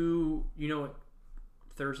 Do you know what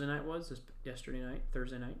Thursday night was? Yesterday night?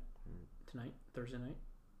 Thursday night? Tonight? Thursday night?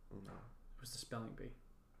 No. It was the spelling bee.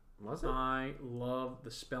 Was it? I love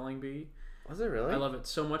the spelling bee. Was it really? I love it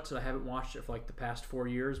so much that I haven't watched it for like the past 4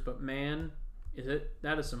 years. But man,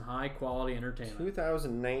 that is some high quality entertainment.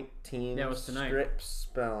 2019. That was tonight. Strip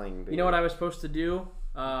spelling bee. You know what I was supposed to do?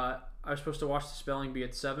 I was supposed to watch the spelling bee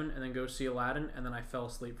at 7 and then go see Aladdin, and then I fell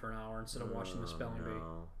asleep for an hour instead of watching the spelling bee.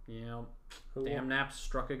 Yeah. Cool. Damn naps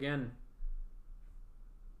struck again.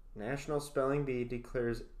 National Spelling Bee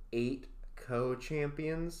declares 8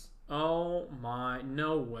 co-champions. Oh my,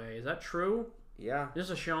 no way. Is that true? Yeah. This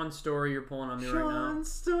is a Sean story you're pulling on me right now. Sean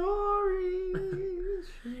story.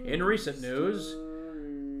 In recent news.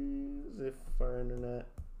 If our internet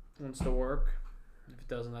wants to work. If it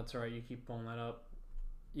doesn't, that's alright. You keep pulling that up.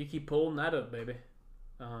 You keep pulling that up, baby.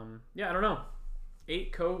 Yeah, I don't know.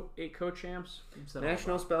 8 co-champs.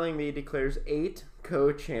 National Spelling Bee declares 8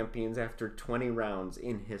 co-champions after 20 rounds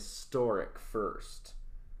in historic first.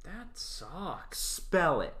 That sucks.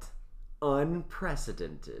 Spell it.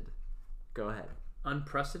 Unprecedented. Go ahead.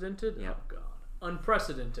 Unprecedented? Yep. Oh, God.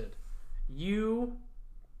 Unprecedented.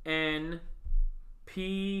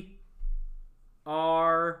 UNPRECEDENTED.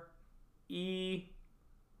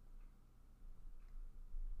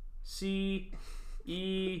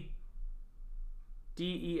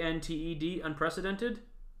 Unprecedented?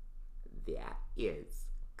 That is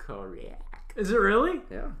correct. Is it really?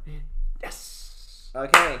 Yeah. Yes.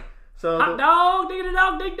 Okay. So hot dog, diggity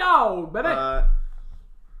dog, dig dog, baby. I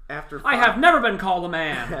have never been called a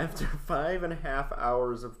man. After 5.5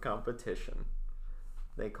 hours of competition,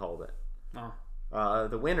 they called it. Oh.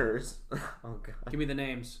 The winners. Oh God. Give me the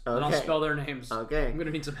names. Okay. And I'll spell their names. Okay. I'm gonna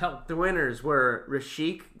need some help. The winners were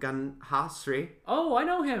Rashik Ganhasri. Oh, I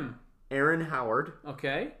know him. Aaron Howard.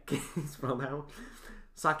 Okay. Can you spell that one?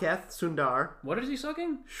 Saketh Sundar. What is he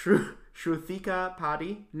sucking? Shruthika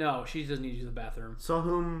Padi. No, she doesn't need to use the bathroom.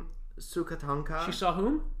 Sohum Sukatanka. She saw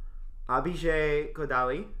whom? Abhijay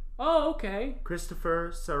Kodali. Oh, okay.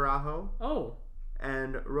 Christopher Sarajo. Oh.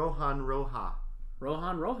 And Rohan Roha.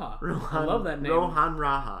 Rohan Roha. I love that name. Rohan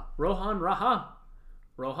Raha. Rohan Raha.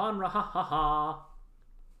 Rohan Raha ha ha.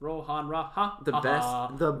 Rohan Raha. The best.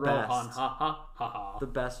 Rohan ha ha ha. The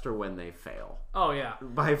best are when they fail. Oh yeah.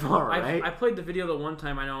 By far, right? I played the video the one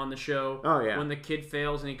time I know on the show. Oh yeah. When the kid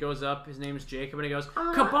fails and he goes up, his name is Jacob, and he goes,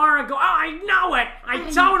 Kabara, go, oh, I know it! I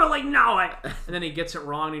totally know it! And then he gets it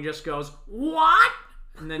wrong and he just goes, what?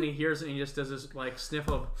 And then he hears it and he just does this like sniff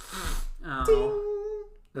of Ding!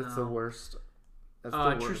 That's the worst. That's the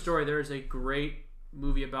worst. True story, there is a great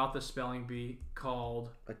movie about the spelling bee called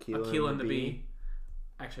Akil and the Bee.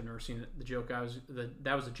 Actually, I've never seen it. The joke that was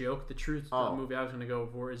a joke. The truth movie I was going to go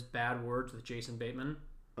for is Bad Words with Jason Bateman.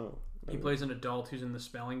 Oh. He plays an adult who's in the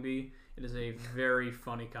spelling bee. It is a very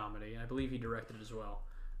funny comedy, and I believe he directed it as well.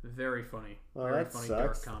 Very funny. Well, Very that funny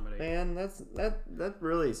sucks, dark comedy. man. That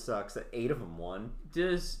really sucks that 8 of them won.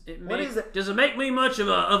 Does it What make is it? Does it make me much of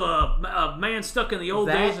a man stuck in the old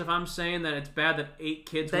days if I'm saying that it's bad that 8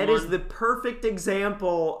 kids won? That is the perfect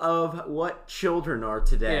example of what children are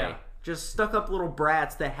today. Yeah. Just stuck up little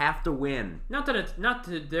brats that have to win. Not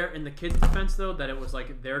to their in the kids' defense though that it was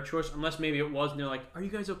like their choice, unless maybe it was, and they're like, "Are you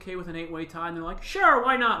guys okay with an 8-way tie?" And they're like, "Sure,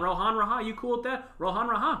 why not? Rohan Raha, you cool with that? Rohan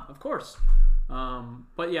Raha, of course."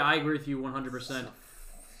 But yeah, I agree with you 100%.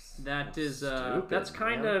 That is stupid, that's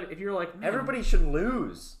kind of if you're like, everybody should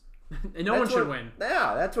lose. no one should win.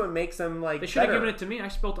 Yeah, that's what makes them like. They should have better. given it to me. I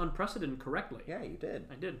spelled unprecedented correctly. Yeah, you did.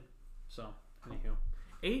 I did. So, anywho,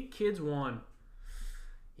 8 kids won.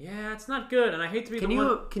 Yeah, it's not good, and I hate to be Can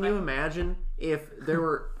you imagine if there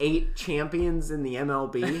were 8 champions in the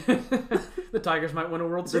MLB? The Tigers might win a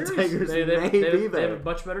World Series. Tigers they may be have there. a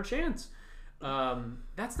much better chance.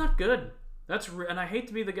 That's not good. And I hate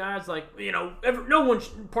to be the guy that's like, no one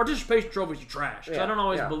participation trophies are trash. 'Cause I don't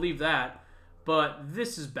always believe that, but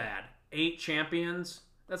this is bad. 8 champions.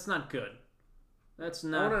 That's not good. That's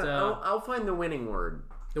not. I'll find the winning word.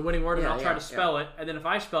 The winning word, and I'll try to spell it. And then if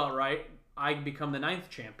I spell it right, I become the 9th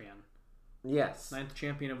champion. Yes. 9th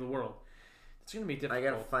champion of the world. It's gonna be difficult. I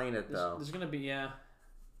gotta find it though. There's gonna be I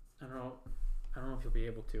don't know if you'll be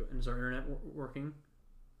able to. And is our internet working,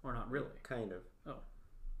 or not really? Kind of. Oh.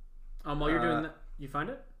 While you're doing that, you find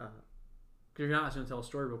it? Uh-huh. Because you're not. I was gonna tell a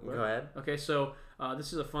story real quick. Go ahead. Okay, so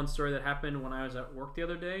this is a fun story that happened when I was at work the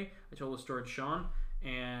other day. I told the story to Sean,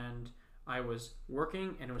 and I was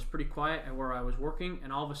working, and it was pretty quiet at where I was working,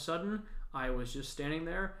 and all of a sudden, I was just standing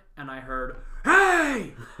there, and I heard,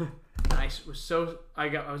 "Hey!" And I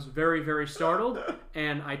was very, very startled,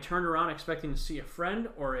 and I turned around expecting to see a friend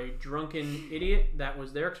or a drunken idiot that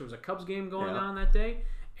was there, because there was a Cubs game going on that day.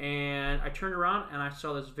 And I turned around, and I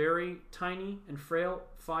saw this very tiny and frail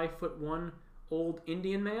 5'1" old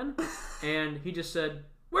Indian man, and he just said,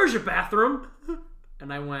 "Where's your bathroom?"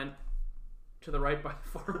 And I went to the right by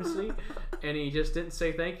the pharmacy, and he just didn't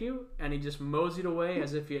say thank you, and he just moseyed away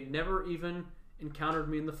as if he had never even encountered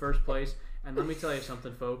me in the first place. And let me tell you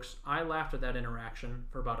something, folks. I laughed at that interaction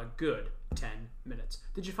for about a good 10 minutes.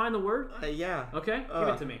 Did you find the word? Yeah. Okay, give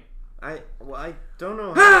it to me. I don't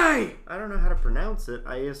know. Hey! I don't know how to pronounce it.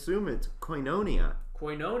 I assume it's koinonia.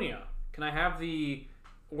 Koinonia. Can I have the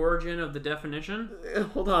origin of the definition?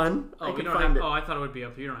 Hold on. Oh, I you can don't find have. it. Oh, I thought it would be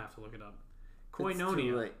up. You don't have to look it up.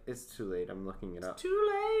 Koinonia. It's too late. I'm looking it up. It's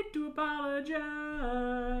too late to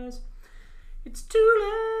apologize. It's too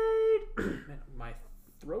late. Man, my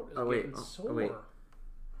throat is getting sore. Oh, wait.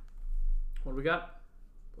 What do we got?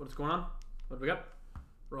 What's going on? What do we got?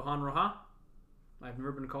 Rohan Raha? I've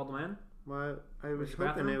never been called a man. Well, I was your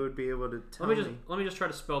hoping bathroom? it would be able to tell me. Let me just try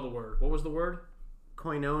to spell the word. What was the word?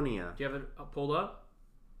 Koinonia. Do you have it pulled up?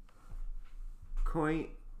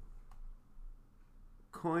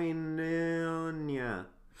 Koinonia.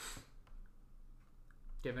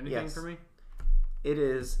 Do you have anything for me? It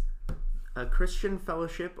is a Christian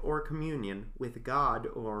fellowship or communion with God,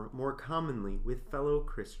 or more commonly with fellow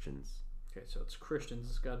Christians. Okay, so it's Christians.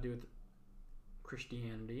 It's got to do with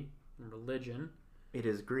Christianity and religion. It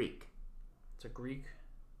is Greek. It's a Greek.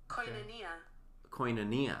 Koinonia.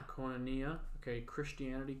 Koinonia. Koinonia. Okay,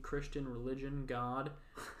 Christianity, Christian, religion, God.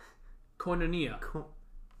 Koinonia.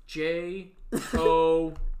 Joel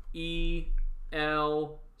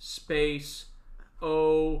space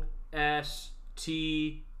Osteen.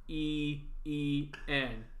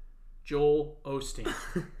 Joel Osteen.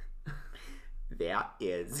 That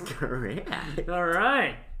is correct. All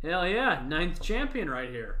right. Hell yeah. 9th champion right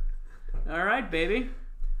here. All right, baby.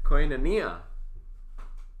 Koinonia.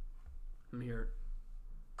 Let me hear it.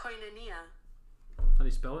 Koinonia. How do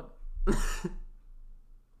you spell it?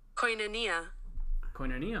 Koinonia.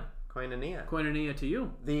 Koinonia. Koinonia. Koinonia to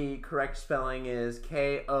you. The correct spelling is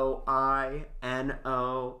Koinonia.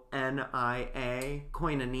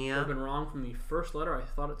 Koinonia. I've been wrong from the first letter. I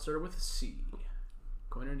thought it started with a C.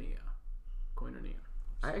 Koinonia. Koinonia.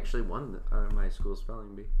 I actually won my school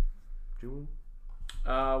spelling bee.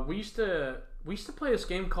 We used to play this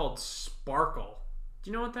game called Sparkle. Do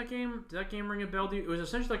you know what that game? Did that game ring a bell to you? It was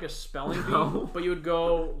essentially like a spelling bee, but you would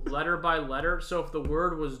go letter by letter. So if the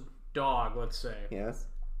word was dog, let's say, yes,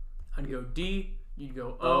 I'd go D, you'd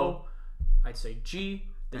go O, I'd say G,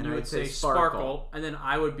 then you would say sparkle, and then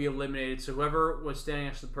I would be eliminated. So whoever was standing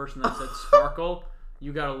next to the person that said sparkle,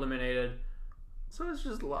 you got eliminated. So it's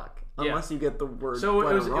just luck, unless you get the word. So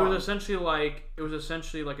it was wrong. essentially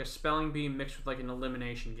like a spelling bee mixed with like an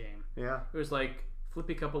elimination game. Yeah. It was like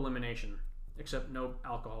Flippy Cup elimination, except no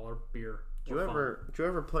alcohol or beer. Do you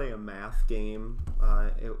ever play a math game?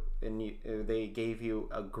 They gave you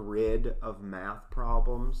a grid of math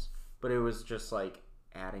problems, but it was just like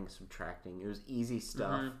adding, subtracting. It was easy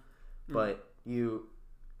stuff, but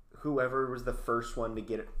whoever was the first one to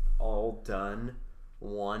get it all done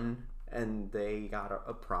won, and they got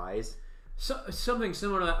a prize. So, something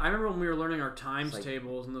similar to that. I remember when we were learning our times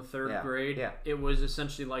tables in the third grade. Yeah. It was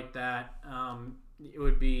essentially like that. It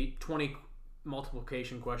would be 20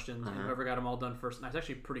 multiplication questions, and whoever got them all done first. And I was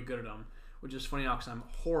actually pretty good at them, which is funny now because I'm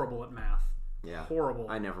horrible at math. Yeah, horrible.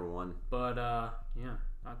 I never won. But yeah,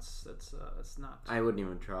 that's not. I wouldn't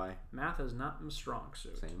even try. Math is not my strong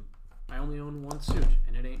suit. Same. I only own one suit,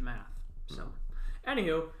 and it ain't math. So,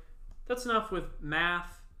 anywho, that's enough with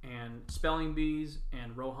math and spelling bees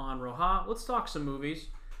and Roha. Let's talk some movies.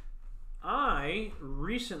 I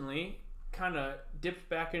recently kind of dipped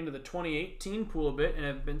back into the 2018 pool a bit and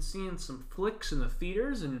have been seeing some flicks in the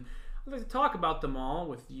theaters, and I'd like to talk about them all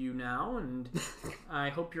with you now, and I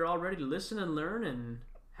hope you're all ready to listen and learn and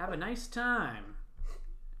have a nice time.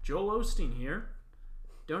 Joel Osteen here.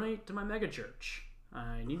 Donate to my megachurch.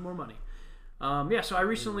 I need more money. So I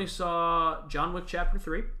recently saw John Wick Chapter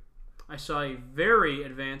 3. I saw a very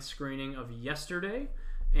advanced screening of Yesterday,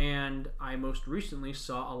 and I most recently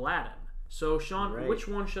saw Aladdin. So, Sean, which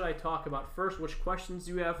one should I talk about first? Which questions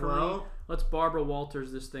do you have for me? Let's Barbara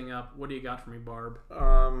Walters this thing up. What do you got for me, Barb?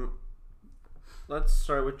 Let's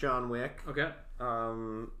start with John Wick. Okay.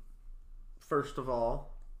 First of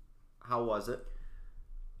all, how was it?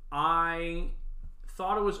 I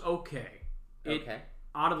thought it was okay. Okay.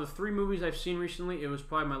 Out of the 3 movies I've seen recently, it was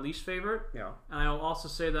probably my least favorite. Yeah. And I will also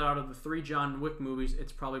say that out of the 3 John Wick movies,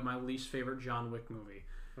 it's probably my least favorite John Wick movie.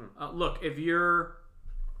 Look,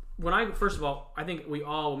 first of all, I think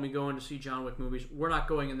when we go in to see John Wick movies, we're not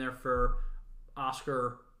going in there for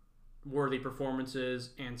Oscar-worthy performances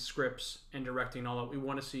and scripts and directing and all that. We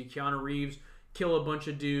want to see Keanu Reeves kill a bunch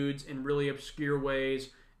of dudes in really obscure ways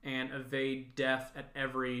and evade death at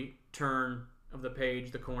every turn of the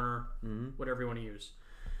page, the corner, whatever you want to use.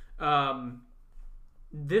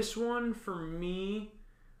 This one, for me,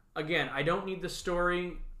 again, I don't need the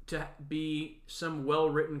story to be some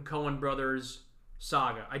well-written Coen Brothers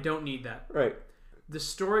saga. I don't need that. Right. The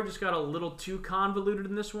story just got a little too convoluted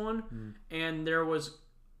in this one, and there was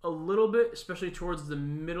a little bit, especially towards the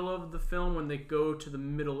middle of the film when they go to the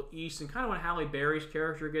Middle East, and kind of when Halle Berry's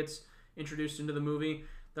character gets introduced into the movie,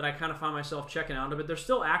 that I kind of found myself checking out of it. There's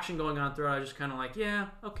still action going on throughout. I was just kind of like, yeah,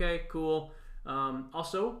 okay, cool.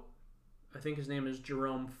 Also, I think his name is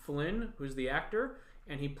Jerome Flynn, who's the actor,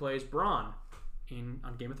 and he plays Bronn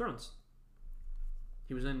on Game of Thrones.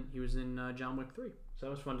 He was in John Wick 3, so that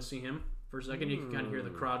was fun to see him. For a second, you could kind of hear the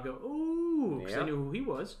crowd go, ooh, because I knew who he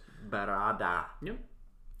was. Barada. Yep.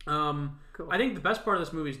 Cool. I think the best part of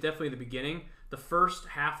this movie is definitely the beginning. The first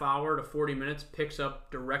half hour to 40 minutes picks up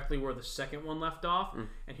directly where the second one left off.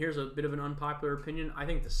 And here's a bit of an unpopular opinion. I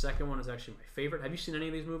think the second one is actually my favorite. Have you seen any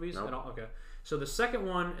of these movies at all? Okay. So the second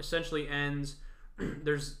one essentially ends.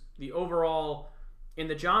 There's the overall... In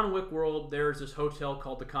the John Wick world, there's this hotel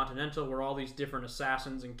called the Continental where all these different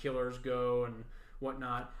assassins and killers go and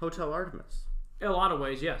whatnot. Hotel Artemis. In a lot of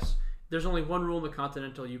ways, yes. There's only one rule in the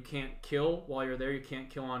Continental: you can't kill while you're there. You can't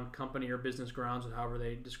kill on company or business grounds, or however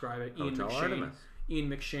they describe it. Ian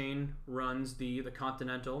McShane runs the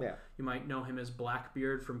Continental. Yeah. You might know him as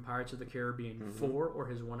Blackbeard from Pirates of the Caribbean 4 or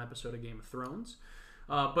his one episode of Game of Thrones.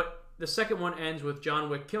 But the second one ends with John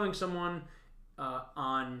Wick killing someone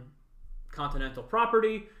on Continental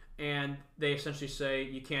property, and they essentially say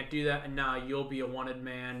you can't do that, and now you'll be a wanted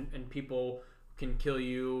man, and people can kill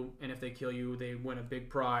you, and if they kill you, they win a big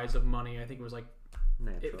prize of money. I think it was like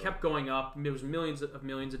it kept going up. It was millions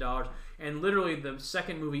of dollars, and literally the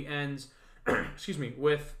second movie ends,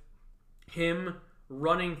 with him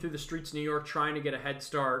running through the streets of New York trying to get a head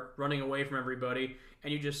start, running away from everybody,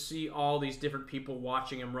 and you just see all these different people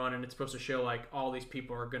watching him run, and it's supposed to show like all these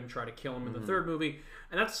people are going to try to kill him in the third movie,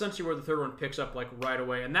 and that's essentially where the third one picks up like right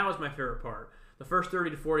away, and that was my favorite part. The first 30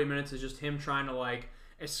 to 40 minutes is just him trying to like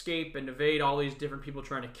escape and evade all these different people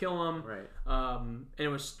trying to kill him. Right. And it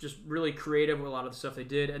was just really creative with a lot of the stuff they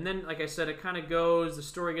did. And then, like I said, it kind of goes, the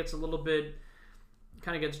story gets a little bit,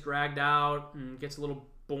 kind of gets dragged out and gets a little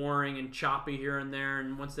boring and choppy here and there.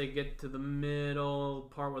 And once they get to the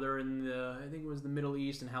middle part where they're in I think it was the Middle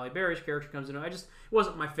East and Halle Berry's character comes in, it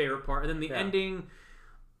wasn't my favorite part. And then the ending,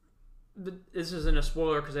 this isn't a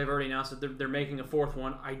spoiler because they've already announced that they're making a fourth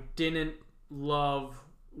one. I didn't love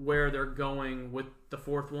where they're going with the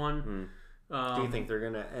fourth one. Do you think they're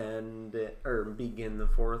gonna end it or begin the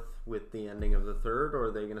fourth with the ending of the third, or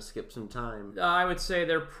are they gonna skip some time? I would say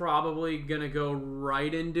they're probably gonna go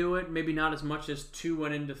right into it. Maybe not as much as 2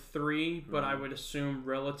 went into 3, but I would assume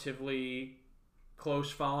relatively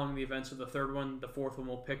close following the events of the third one. The fourth one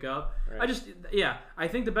will pick up. Right. I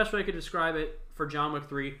think the best way I could describe it for John Wick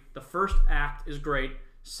 3, the first act is great.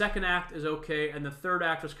 Second act is okay, and the third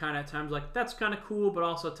act was kind of at times like, that's kind of cool, but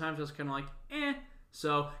also at times it's kind of like, eh.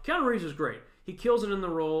 So Keanu Reeves is great. He kills it in the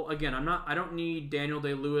role. Again, I don't need Daniel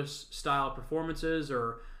Day-Lewis style performances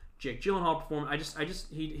or Jake Gyllenhaal performance.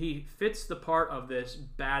 He fits the part of this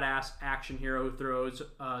badass action hero who throws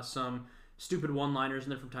some stupid one-liners in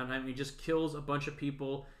there from time to time, and he just kills a bunch of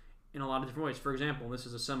people in a lot of different ways. For example, and this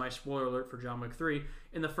is a semi-spoiler alert for John Wick 3,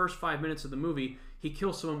 in the first 5 minutes of the movie, he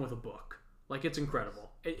kills someone with a book. Like, it's incredible.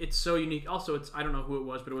 It's so unique. Also, I don't know who it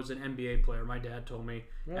was, but it was an NBA player. My dad told me.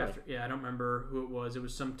 Really? I don't remember who it was. It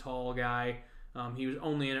was some tall guy. He was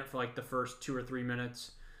only in it for like the first 2 or 3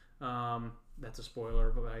 minutes. That's a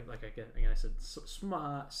spoiler, but I said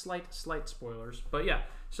slight spoilers. But yeah,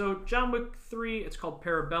 so John Wick 3, it's called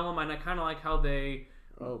Parabellum, and I kind of like how they...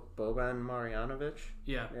 Oh, Boban Marjanovic?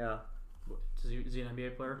 Yeah. Yeah. Is he an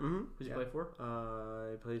NBA player? Mm-hmm. Who's he play for?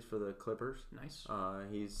 He plays for the Clippers. Nice.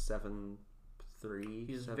 He's 7'3".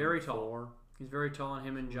 He's 7'4". very tall. He's very tall, and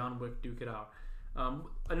him and John Wick duke it out.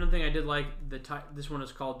 Another thing I did like, this one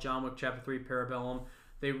is called John Wick Chapter 3 Parabellum.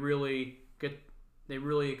 They really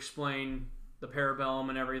explain the parabellum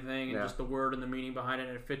and everything, and just the word and the meaning behind it,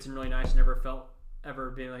 and it fits in really nice. Never felt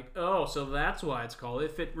ever being like, oh, so that's why it's called.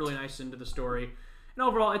 It fit really nice into the story. And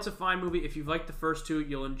overall, it's a fine movie. If you've liked the first two,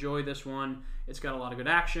 you'll enjoy this one. It's got a lot of good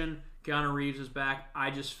action. Keanu Reeves is back.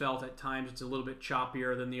 I just felt at times it's a little bit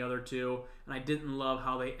choppier than the other two, and I didn't love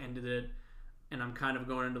how they ended it. And I'm kind of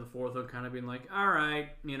going into the fourth one kind of being like, all right,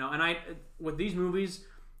 and with these movies,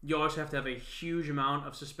 you always have to have a huge amount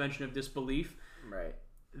of suspension of disbelief. Right.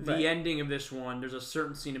 The ending of this one, there's a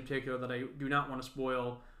certain scene in particular that I do not want to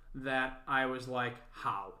spoil, that I was like,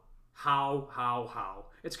 how?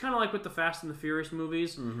 It's kind of like with the Fast and the Furious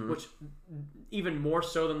movies, which even more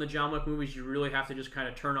so than the John Wick movies, you really have to just kind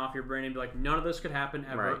of turn off your brain and be like, none of this could happen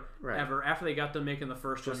ever. Right. Ever. After they got done making the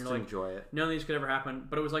first one, you're like, enjoy it. None of these could ever happen.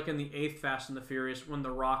 But it was like in the 8th Fast and the Furious when The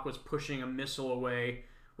Rock was pushing a missile away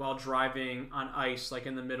while driving on ice, like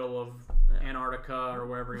in the middle of Antarctica or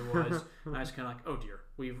wherever he was. And I was kind of like, oh dear,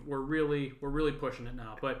 we're really pushing it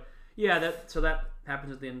now. But yeah, that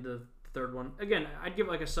happens at the end of the third one. Again, I'd give it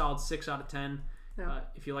like a solid 6 out of 10. Yeah.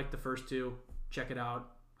 If you like the first two, check it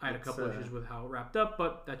out. I had a couple issues with how it wrapped up,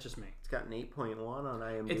 but that's just me. It's got an 8.1 on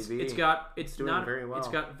IMDb. It's doing not very well. It's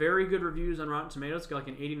got very good reviews on Rotten Tomatoes. It's got like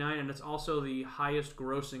an 89, and it's also the highest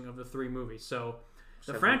grossing of the 3 movies. So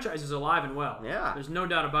the franchise is alive and well. Yeah. There's no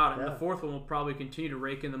doubt about it. Yeah. And the fourth one will probably continue to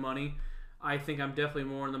rake in the money. I think I'm definitely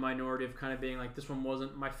more in the minority of kind of being like, this one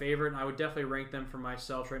wasn't my favorite, and I would definitely rank them for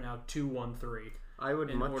myself right now 2, 1, 3. I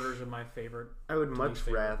would orders of my favorite. I would much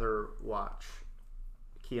rather watch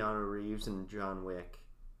Keanu Reeves and John Wick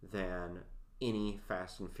than any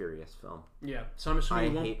Fast and Furious film. Yeah, so I'm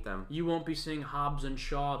assuming I hate them. You won't be seeing Hobbs and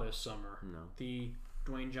Shaw this summer. No. The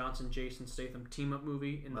Dwayne Johnson, Jason Statham team-up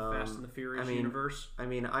movie in the Fast and the Furious universe. I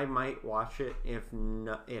mean, I might watch it if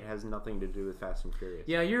it has nothing to do with Fast and Furious.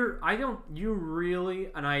 Yeah,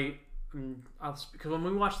 because when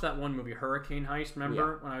we watched that one movie, Hurricane Heist,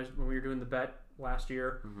 remember when we were doing the bet last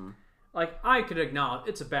year? Like, I could acknowledge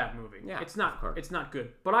it's a bad movie. Yeah, it's not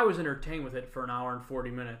good. But I was entertained with it for an hour and 40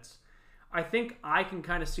 minutes. I think I can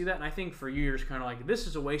kind of see that, and I think for you, you're just kind of like, this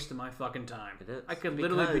is a waste of my fucking time. It is. I could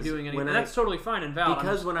literally be doing anything. And that's totally fine and valid.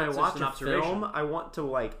 Because when I watch a film, I want to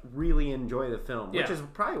like really enjoy the film, which is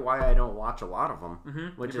probably why I don't watch a lot of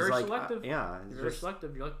them. Which you're is very like, selective. You're very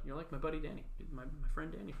selective. You're like my buddy Danny, my friend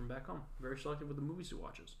Danny from back home. Very selective with the movies he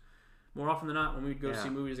watches. More often than not, when we'd go see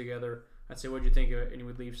movies together, I'd say, "What'd you think of it?" And he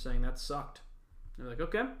would leave saying that sucked. And they're like,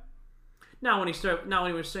 "Okay." Now when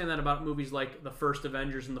he was saying that about movies like the first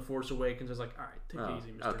Avengers and the Force Awakens, I was like, all right, take it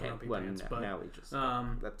easy, Mr. Grumpy Pants. But now we just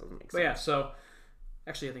that doesn't make sense. But yeah, so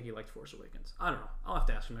actually I think he liked Force Awakens. I don't know. I'll have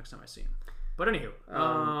to ask him next time I see him. But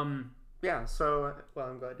anywho, yeah. So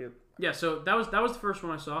I'm glad you. Yeah. So that was the first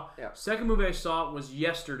one I saw. Yeah. Second movie I saw was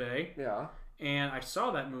yesterday. Yeah. And I saw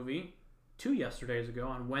that movie 2 yesterdays ago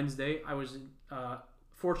on Wednesday. I was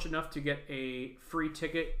fortunate enough to get a free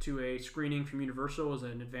ticket to a screening from Universal. It was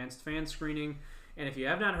an advanced fan screening. And if you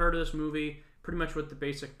have not heard of this movie, pretty much what the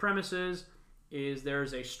basic premise is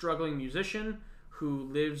there's a struggling musician who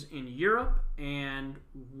lives in Europe, and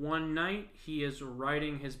one night he is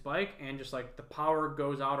riding his bike and just like the power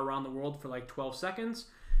goes out around the world for like 12 seconds.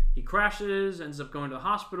 He crashes, ends up going to the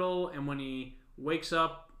hospital, and when he wakes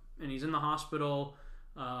up and he's in the hospital.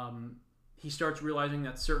 He starts realizing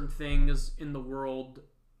that certain things in the world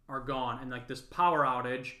are gone, and like this power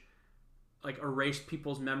outage like erased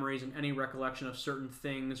people's memories and any recollection of certain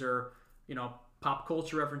things, or pop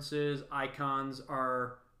culture references, icons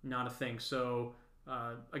are not a thing. So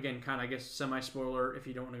again, kind of I guess semi spoiler if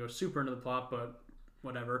you don't want to go super into the plot, but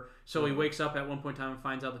whatever. So he wakes up at one point in time and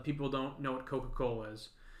finds out that people don't know what Coca-Cola is.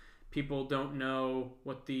 People don't know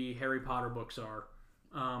what the Harry Potter books are.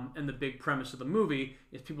 And the big premise of the movie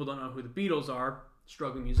is people don't know who the Beatles are.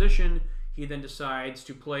 Struggling musician. He then decides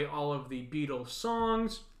to play all of the Beatles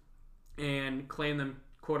songs and claim them,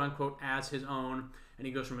 quote unquote, as his own. And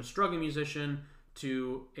he goes from a struggling musician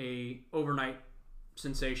to a overnight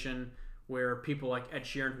sensation where people like Ed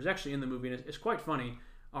Sheeran, who's actually in the movie and is quite funny,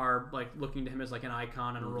 are like looking to him as like an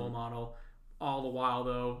icon and a role model. All the while,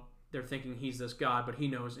 though, they're thinking he's this god, but he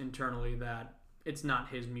knows internally that it's not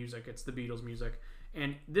his music, it's the Beatles' music.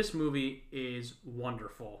 And this movie is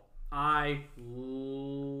wonderful. I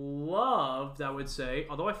loved, I would say,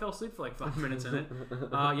 although I fell asleep for like 5 minutes in it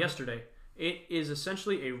yesterday. It is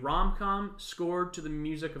essentially a rom-com scored to the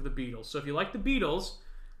music of the Beatles. So if you like the Beatles,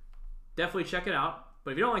 definitely check it out.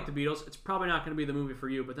 But if you don't like the Beatles, it's probably not going to be the movie for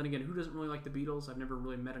you. But then again, who doesn't really like the Beatles? I've never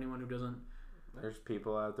really met anyone who doesn't. There's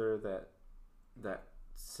people out there that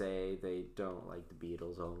say they don't like the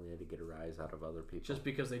Beatles only to get a rise out of other people. Just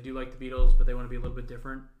because they do like the Beatles, but they want to be a little bit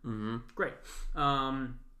different. Mm-hmm. Great.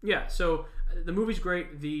 Yeah, so the movie's great.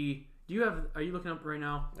 Are you looking up right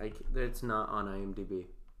now? It's not on IMDb.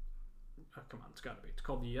 Oh, come on, it's got to be. It's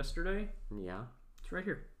called Yesterday. Yeah. It's right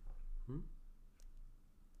here.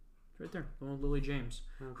 It's right there. The one with Lily James,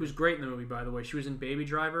 who's great in the movie, by the way. She was in Baby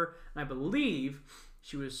Driver, and I believe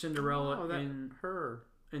she was Cinderella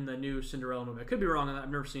in the new Cinderella movie. I could be wrong on that. I've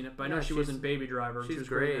never seen it, but I know she was in Baby Driver. She was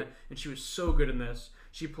great in that, and she was so good in this.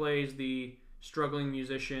 She plays the struggling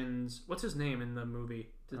musician's... What's his name in the movie?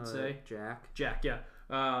 Did it say? Jack, yeah.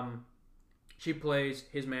 She plays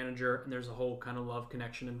his manager, and there's a whole kind of love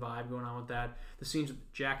connection and vibe going on with that. The scenes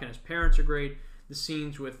with Jack and his parents are great. The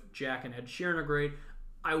scenes with Jack and Ed Sheeran are great.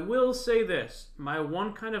 I will say this. My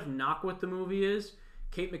one kind of knock with the movie is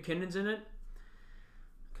Kate McKinnon's in it.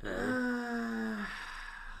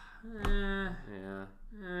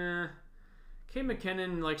 Kate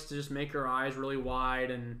McKinnon likes to just make her eyes really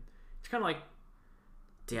wide, and it's kind of like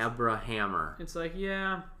Deborah Hammer. It's like,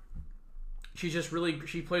 yeah, she's just really,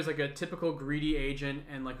 she plays like a typical greedy agent,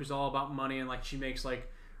 and like who's all about money, and like she makes like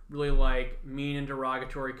really like mean and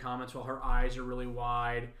derogatory comments while her eyes are really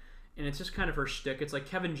wide, and it's just kind of her shtick. It's like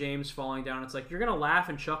Kevin James falling down. It's like you're gonna laugh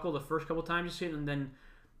and chuckle the first couple times you see it, and then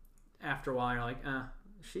after a while you're like,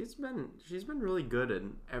 She's been really good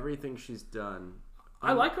in everything she's done.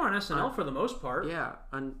 I like her on SNL for the most part. Yeah,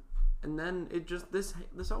 and then it just this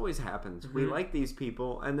always happens. We like these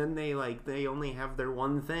people, and then they only have their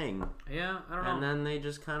one thing. Yeah, I don't know. And then they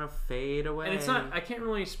just kind of fade away. And it's not. I can't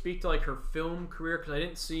really speak to like her film career because I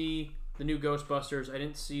didn't see the new Ghostbusters. I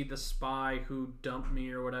didn't see The Spy Who Dumped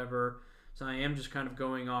Me or whatever. So I am just kind of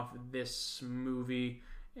going off this movie.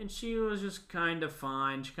 And she was just kind of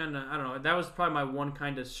fine. She kind of, I don't know. That was probably my one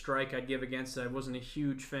kind of strike I'd give against it. I wasn't a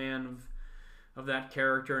huge fan of that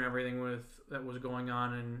character and everything that was going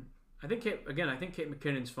on. And I think Kate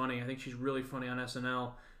McKinnon's funny. I think she's really funny on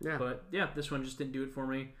SNL. Yeah. But yeah, this one just didn't do it for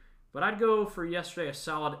me. But I'd go for Yesterday a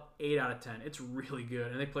solid 8 out of 10. It's really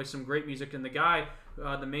good, and they play some great music. And the guy,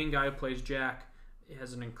 the main guy who plays Jack,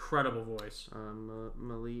 has an incredible voice.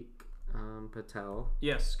 Malik Patel.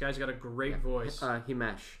 Yes, guy's got a great voice.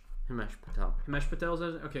 Himesh Patel. Himesh Patel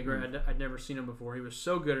says, okay, great. I'd never seen him before. He was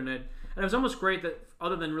so good in it, and it was almost great that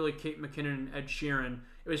other than really Kate McKinnon and Ed Sheeran,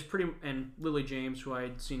 it was and Lily James, who I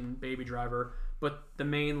had seen Baby Driver, but the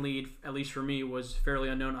main lead, at least for me, was fairly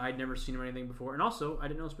unknown. I'd never seen him or anything before, and also I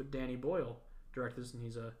didn't know this, but Danny Boyle directed this, and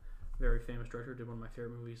he's a very famous director. Did one of my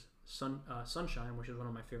favorite movies, Sunshine, which is one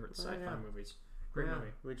of my favorite sci-fi movies. Great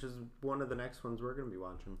movie. Which is one of the next ones we're going to be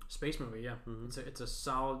watching. Space movie, yeah. Mm-hmm. It's a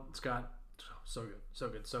solid. It's got so good.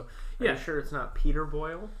 So yeah, sure it's not Peter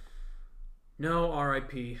Boyle. No,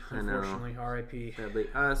 R.I.P. Unfortunately, R.I.P. Sadly.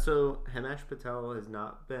 So Himesh Patel has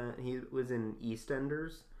not been. He was in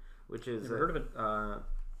EastEnders, which is never heard of it.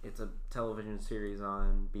 It's a television series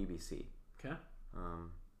on BBC. Okay.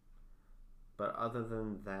 But other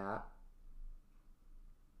than that,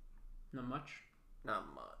 not much.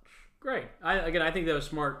 Great. I think that was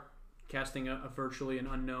smart casting a virtually an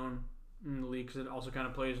unknown in the league because it also kind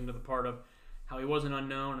of plays into the part of how he was an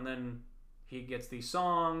unknown and then he gets these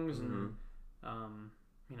songs and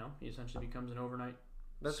he essentially becomes an overnight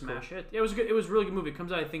smash hit. It was good. It was a really good movie. It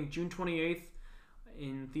comes out I think June 28th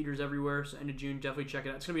in theaters everywhere. So end of June, definitely check it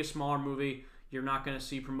out. It's gonna be a smaller movie. You're not going to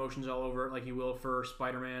see promotions all over it like you will for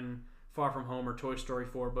Spider-Man Far From Home or Toy Story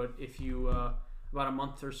 4. But if you, about a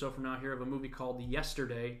month or so from now, hear of a movie called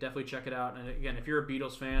Yesterday, definitely check it out. And again, if you're a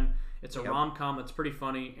Beatles fan, it's a rom-com that's pretty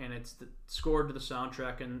funny, and it's scored to the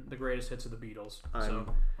soundtrack and the greatest hits of the Beatles. I'm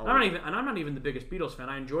not even the biggest Beatles fan.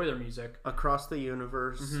 I enjoy their music. Across the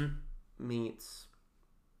Universe meets...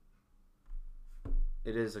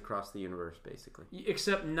 It is Across the Universe, basically.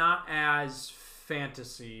 Except not as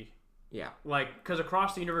fantasy. Yeah. Like, because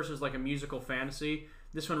Across the Universe is like a musical fantasy.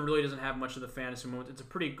 This one really doesn't have much of the fantasy moments. It's a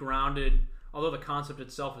pretty grounded... Although the concept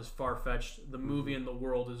itself is far-fetched, the movie and the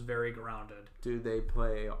world is very grounded. Do they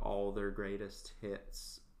play all their greatest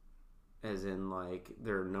hits, as in like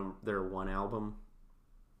their one album?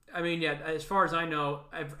 I mean, yeah. As far as I know,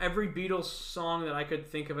 every Beatles song that I could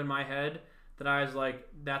think of in my head that I was like,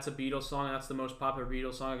 that's a Beatles song. That's the most popular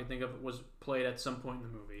Beatles song I could think of was played at some point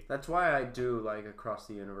in the movie. That's why I do like Across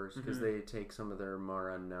the Universe because they take some of their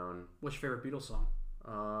more unknown. What's your favorite Beatles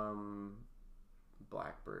song?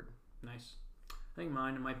 Blackbird. Nice. I think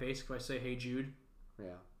mine and my basic, if I say Hey Jude.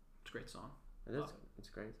 Yeah. It's a great song. It is. It's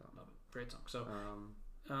a great song. Love it. Great song. So,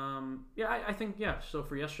 I think, yeah. So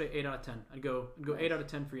for Yesterday, 8 out of 10. I'd go 8 out of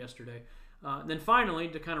 10 for Yesterday. Then finally,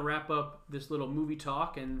 to kind of wrap up this little movie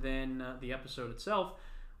talk and then the episode itself,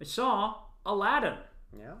 I saw Aladdin.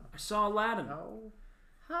 Yeah. I saw Aladdin.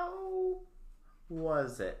 How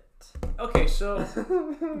was it? Okay, so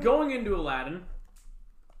going into Aladdin,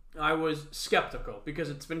 I was skeptical because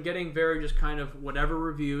it's been getting very just kind of whatever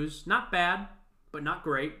reviews. Not bad, but not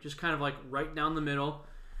great. Just kind of like right down the middle.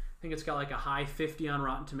 I think it's got like a high 50 on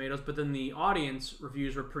Rotten Tomatoes, but then the audience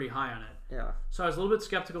reviews were pretty high on it. Yeah. So I was a little bit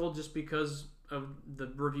skeptical just because of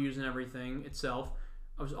the reviews and everything itself.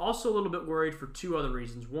 I was also a little bit worried for two other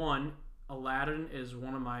reasons. One, Aladdin is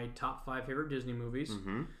one of my top 5 favorite Disney movies.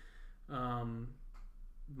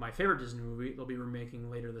 My favorite Disney movie they'll be remaking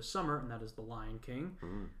later this summer, and that is The Lion King.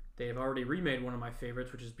 They have already remade one of my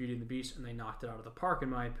favorites, which is Beauty and the Beast, and they knocked it out of the park, in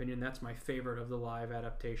my opinion. That's my favorite of the live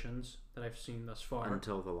adaptations that I've seen thus far.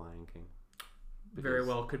 Until The Lion King. Very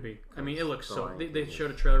well could be. I mean, it looks so... They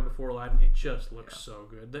showed a trailer before Aladdin. It just looks so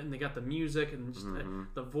good. And they got the music, and just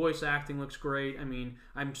the voice acting looks great. I mean,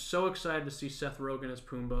 I'm so excited to see Seth Rogen as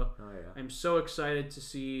Pumbaa. Oh, yeah. I'm so excited to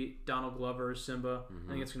see Donald Glover as Simba.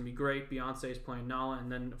 I think it's going to be great. Beyonce is playing Nala.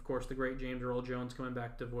 And then, of course, the great James Earl Jones coming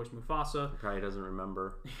back to voice Mufasa. He probably doesn't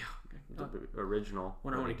remember the original.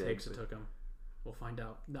 Wonder how many takes it took him. We'll find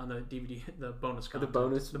out on the DVD, the bonus content. The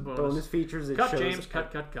bonus features. It cut, shows James.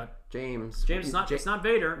 Cut. James. It's not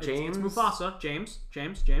Vader. It's Mufasa. James.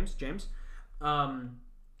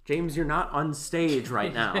 James, you're not on stage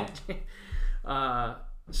right now.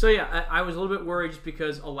 So yeah, I was a little bit worried just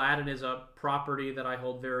because Aladdin is a property that I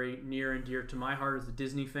hold very near and dear to my heart as a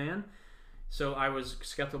Disney fan. So I was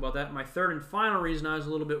skeptical about that. My third and final reason I was a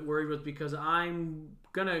little bit worried was because I'm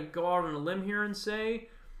gonna go out on a limb here and say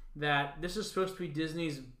that this is supposed to be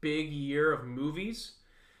Disney's big year of movies.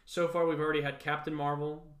 So far, we've already had Captain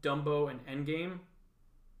Marvel, Dumbo, and Endgame.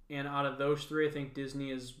 And out of those 3, I think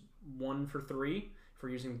Disney is 1 for 3 if we're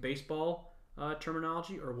using baseball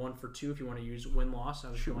terminology, or 1 for 2 if you want to use win-loss.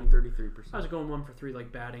 I was going 33%. I was going 1 for 3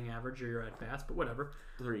 like batting average or your at-bats, but whatever.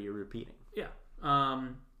 3, you're repeating. Yeah.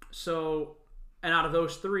 So, and out of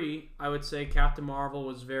those 3, I would say Captain Marvel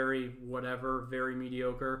was very whatever, very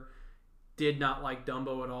mediocre. Did not like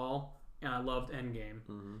Dumbo at all, and I loved Endgame.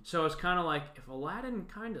 So it's kind of like, if Aladdin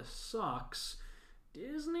kind of sucks,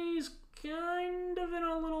 Disney's kind of in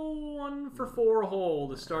a little 1 for 4 hole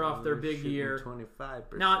to start off their big year.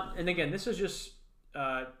 25%. Now, and again, this is just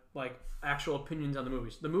like actual opinions on the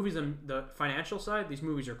movies. The movies on the financial side, these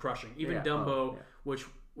movies are crushing. Even Dumbo, which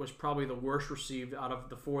was probably the worst received out of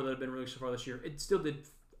the 4 that have been released so far this year, it still did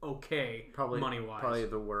okay money-wise. Probably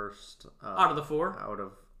the worst out of the 4? Out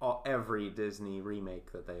of every Disney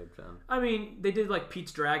remake that they have done. I mean, they did like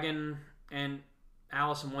Pete's Dragon and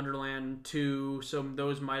Alice in Wonderland 2, so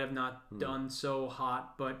those might have not done so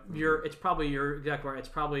hot, but you're exactly right. It's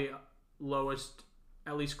probably lowest,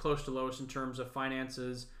 at least close to lowest in terms of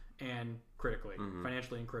finances and critically,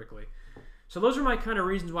 financially and critically. So those are my kind of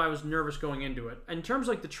reasons why I was nervous going into it. In terms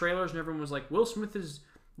of like the trailers, and everyone was like, Will Smith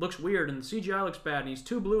looks weird and the CGI looks bad and he's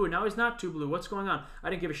too blue and now he's not too blue. What's going on? I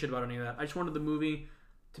didn't give a shit about any of that. I just wanted the movie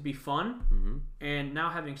to be fun, and now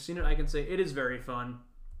having seen it, I can say it is very fun.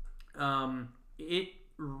 It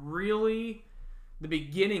really, the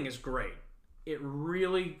beginning is great. It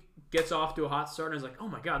really gets off to a hot start, and I was like, oh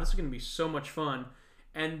my god, this is going to be so much fun.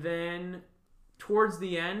 And then towards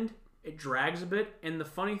the end, it drags a bit, and the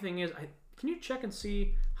funny thing is, can you check and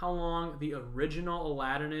see how long the original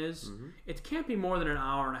Aladdin is? Mm-hmm. It can't be more than an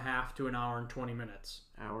hour and a half to an hour and 20 minutes.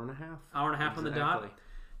 Hour and a half. Hour and a half on the dot.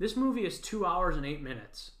 This movie is 2 hours and 8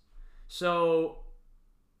 minutes. So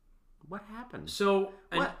what happened?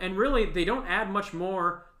 And really, they don't add much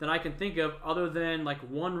more than I can think of, other than like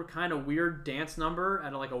one kind of weird dance number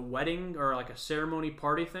at like a wedding or like a ceremony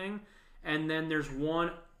party thing, and then there's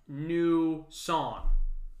one new song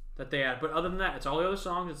that they add. But other than that, it's all the other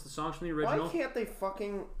songs. It's the songs from the original. Why can't they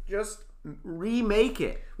fucking just remake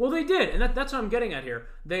it? Well, they did, and that's what I'm getting at here.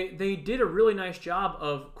 They did a really nice job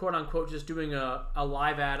of quote unquote just doing a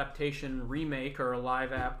live adaptation remake or a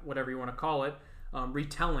live app, whatever you want to call it.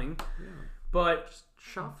 Retelling, but just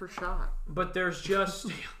shot for shot. But there's just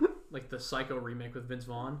like the Psycho remake with Vince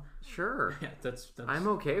Vaughn. Sure, yeah, that's. I'm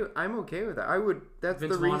okay with that. I would. That's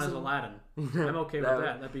Vince the Vaughn reason. as Aladdin. I'm okay with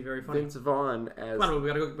that. That'd be very funny. Vince Vaughn as. Come on, we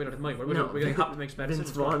gotta go. We gotta have money. We're gonna hop to make some Vince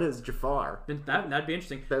Vaughn as Jafar. That'd be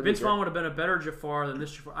interesting. Vince Vaughn would have been a better Jafar than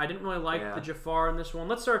this Jafar. I didn't really like the Jafar in this one.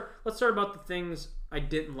 Let's start about the things I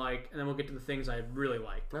didn't like, and then we'll get to the things I really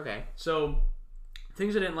liked. Okay. So.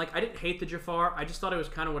 Things I didn't like. I didn't hate the Jafar. I just thought it was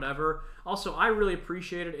kind of whatever. Also, I really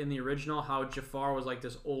appreciated in the original how Jafar was like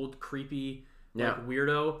this old, creepy, like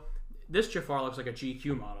weirdo. This Jafar looks like a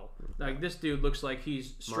GQ model. Like this dude looks like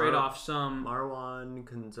he's straight off some Marwan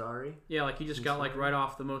Kanzari. Yeah, like he just got like right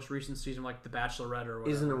off the most recent season, like The Bachelorette or whatever.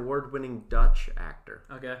 He's an award-winning Dutch actor.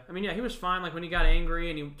 Okay, I mean, yeah, he was fine. Like when he got angry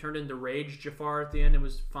and he turned into Rage Jafar at the end, it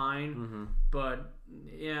was fine. Mm-hmm. But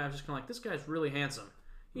yeah, I was just kind of like, this guy's really handsome.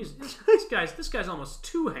 This guy's almost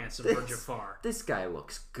too handsome for Jafar. This guy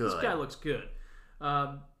looks good. This guy looks good.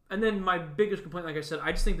 And then my biggest complaint, like I said,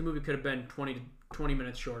 I just think the movie could have been 20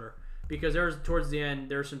 minutes shorter, because there was towards the end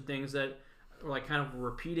there were some things that were like kind of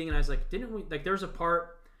repeating, and I was like, didn't we like? There's a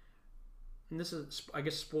part, and this is I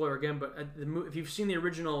guess spoiler again, but if you've seen the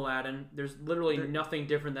original Aladdin, there's literally nothing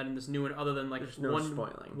different than in this new one, other than like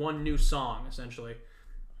one new song essentially.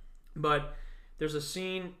 But there's a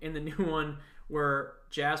scene in the new one where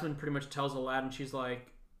Jasmine pretty much tells Aladdin, she's like,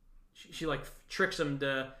 she like tricks him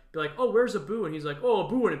to be like, oh, where's Abu? And he's like, oh,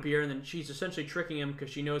 Abu wouldn't be here. And then she's essentially tricking him because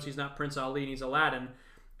she knows he's not Prince Ali and he's Aladdin.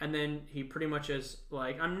 And then he pretty much is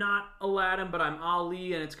like, I'm not Aladdin, but I'm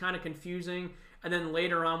Ali, and it's kind of confusing. And then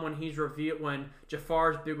later on when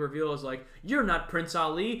Jafar's big reveal is like, you're not Prince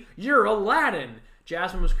Ali, you're Aladdin.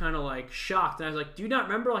 Jasmine was kind of like shocked, and I was like, do you not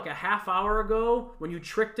remember like a half hour ago when you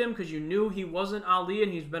tricked him because you knew he wasn't Ali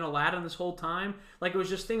and he's been Aladdin this whole time? Like, it was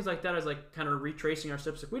just things like that. I was like kind of retracing our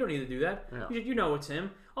steps, like, we don't need to do that. Yeah. You know it's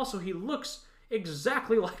him. Also, he looks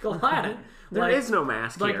exactly like Aladdin. There is no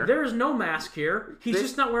mask here. Like, there's no mask here. He's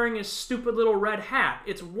just not wearing his stupid little red hat.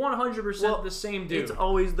 It's 100% the same dude. It's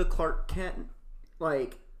always the Clark Kent,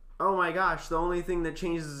 like, oh my gosh, the only thing that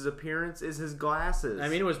changes his appearance is his glasses. I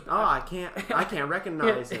mean, it was... I can't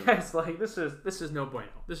recognize him. It's like, this is no bueno.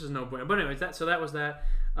 This is no bueno. But anyways, that was that.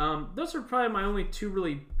 Those are probably my only two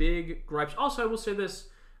really big gripes. Also, I will say this.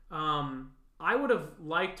 I would have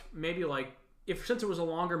liked maybe like, since it was a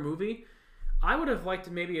longer movie, I would have liked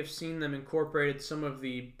to maybe have seen them incorporated some of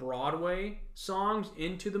the Broadway songs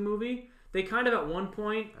into the movie. They kind of at one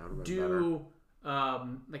point do...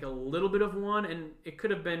 like a little bit of one, and it could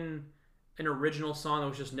have been an original song that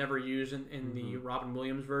was just never used in the Robin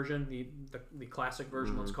Williams version, the classic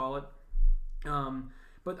version, let's call it.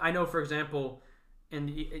 But I know, for example, and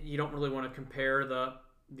you don't really want to compare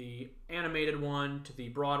the animated one to the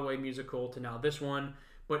Broadway musical to now this one,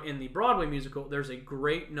 but in the Broadway musical, there's a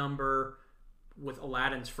great number with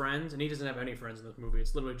Aladdin's friends, and he doesn't have any friends in this movie.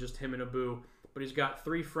 It's literally just him and Abu. But he's got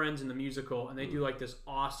 3 friends in the musical, and they do like this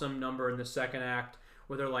awesome number in the second act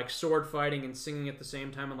where they're like sword fighting and singing at the same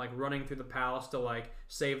time and like running through the palace to like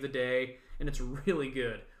save the day, and it's really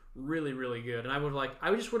good, really, really good. And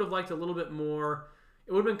I just would have liked a little bit more.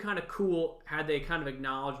 It would have been kind of cool had they kind of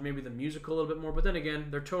acknowledged maybe the musical a little bit more. But then again,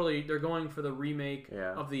 they're going for the remake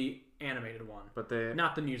of the animated one, but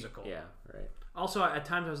not the musical. Yeah, right. Also, at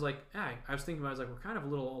times I was like, I was thinking, we're kind of a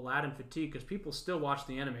little Aladdin fatigue because people still watch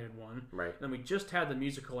the animated one. Right. And then we just had the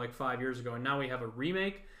musical like 5 years ago, and now we have a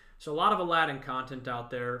remake. So a lot of Aladdin content out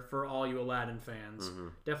there for all you Aladdin fans. Mm-hmm.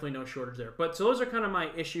 Definitely no shortage there. But so those are kind of my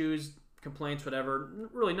issues, complaints, whatever.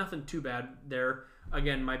 Really nothing too bad there.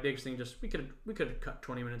 Again, my biggest thing, just we could have cut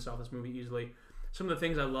 20 minutes off this movie easily. Some of the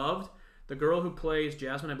things I loved. The girl who plays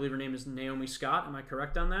Jasmine, I believe her name is Naomi Scott. Am I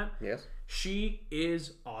correct on that? Yes. She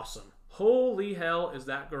is awesome. Holy hell, is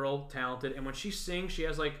that girl talented. And when she sings, she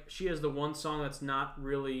has the one song that's not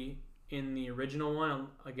really in the original one.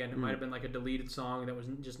 Again, it might have been like a deleted song that was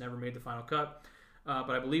just never made the final cut. But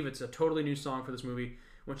I believe it's a totally new song for this movie.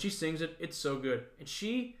 When she sings it, it's so good. And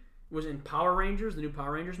she was in Power Rangers, the new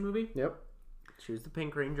Power Rangers movie. Yep. She was the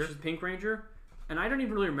Pink Ranger. She's the Pink Ranger. And I don't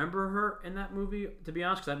even really remember her in that movie, to be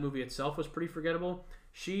honest, because that movie itself was pretty forgettable.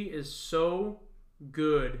 She is so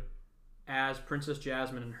good as Princess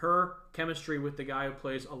Jasmine, and her chemistry with the guy who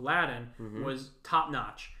plays Aladdin was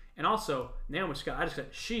top-notch. And also, Naomi Scott, I just said,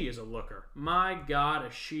 she is a looker. My God,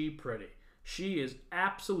 is she pretty. She is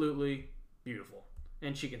absolutely beautiful.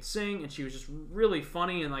 And she can sing, and she was just really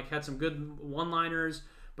funny and like had some good one-liners,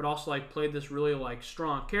 but also like played this really like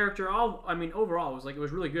strong character. Overall, it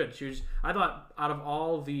was really good. I thought out of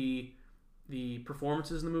all the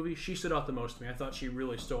performances in the movie, she stood out the most to me. I thought she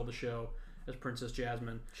really stole the show as Princess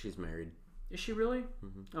Jasmine. She's married. Is she really?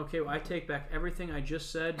 Mm-hmm. Okay, well, I take back everything I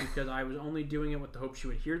just said because I was only doing it with the hope she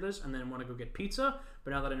would hear this and then want to go get pizza.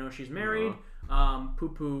 But now that I know she's married,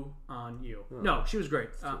 poo-poo on you. No, she was great.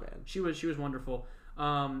 She was wonderful.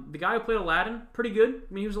 The guy who played Aladdin, pretty good.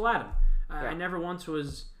 I mean, he was Aladdin. I never once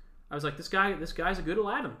was. I was like, this guy's a good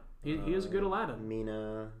Aladdin. He is a good Aladdin.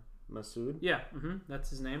 Mina Masood. Yeah, that's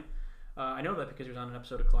his name. I know that because he was on an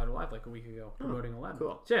episode of Collider Live like a week ago promoting Aladdin.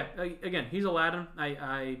 Cool. So yeah, again, he's Aladdin.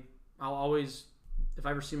 I'll always, if I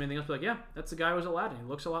ever see him anything else, be like, yeah, that's the guy who was Aladdin. He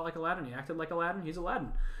looks a lot like Aladdin. He acted like Aladdin. He's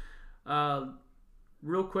Aladdin.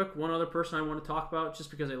 Real quick, one other person I want to talk about, just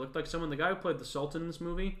because they looked like someone. The guy who played the Sultan in this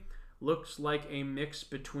movie looks like a mix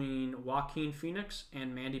between Joaquin Phoenix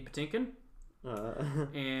and Mandy Patinkin.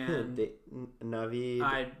 And Navid.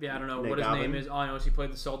 I don't know what his name is. All I know is he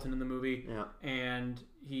played the Sultan in the movie, and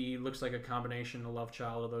he looks like a combination, a love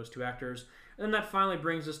child of those two actors. And then that finally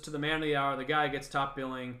brings us to the man of the hour. The guy who gets top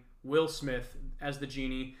billing, Will Smith as the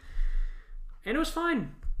genie, and it was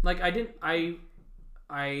fine. Like I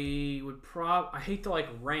hate to like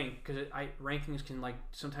rank because rankings can like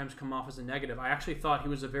sometimes come off as a negative. I actually thought he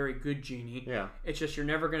was a very good genie. Yeah. It's just you're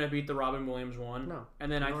never going to beat the Robin Williams one. No.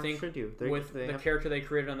 And then I think with the character they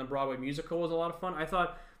created on the Broadway musical was a lot of fun. I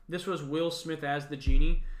thought this was Will Smith as the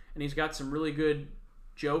genie, and he's got some really good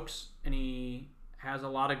jokes, and he has a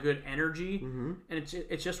lot of good energy, and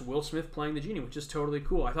it's just Will Smith playing the genie, which is totally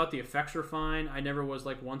cool. I thought the effects were fine. I never was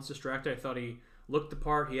like once distracted. I thought he looked the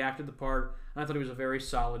part, he acted the part, and I thought he was a very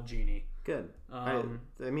solid genie. Good. I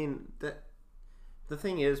mean, the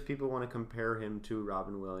thing is, people want to compare him to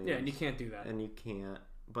Robin Williams. Yeah, and you can't do that. And you can't.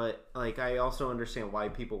 But like, I also understand why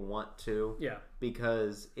people want to. Yeah.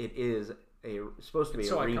 Because it is supposed to be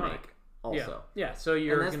a remake. Also. Yeah. So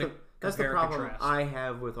you're going to. That's the problem I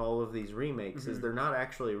have with all of these remakes is they're not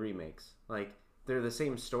actually remakes. Like, they're the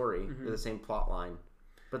same story, they're the same plot line,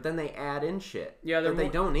 but then they add in shit that they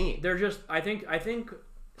don't need. They're just, I think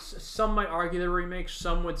some might argue they're remakes.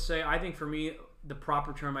 Some would say, I think for me, the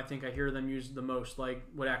proper term I think I hear them use the most, like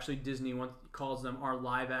what actually Disney calls them, are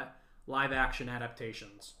live action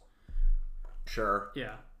adaptations. Sure.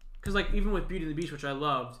 Yeah. Because like even with Beauty and the Beast, which I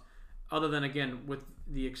loved, other than again with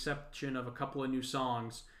the exception of a couple of new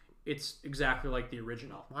songs, it's exactly like the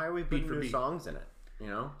original. Why are we putting new songs in it? You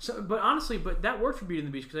know. So, but honestly, that worked for Beauty and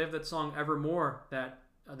the Beast because they have that song Evermore that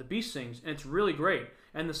the Beast sings, and it's really great.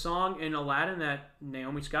 And the song in Aladdin that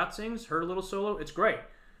Naomi Scott sings, her little solo, it's great.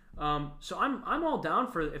 So I'm all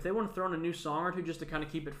down for if they want to throw in a new song or two just to kind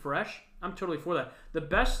of keep it fresh. I'm totally for that. The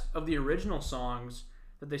best of the original songs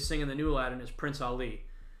that they sing in the new Aladdin is Prince Ali.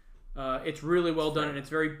 It's really well done, and it's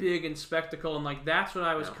very big and spectacle, and like that's what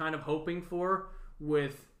I was kind of hoping for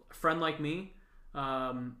with Friend Like Me,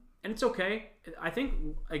 and it's okay. I think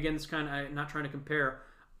again, it's kind of I'm not trying to compare.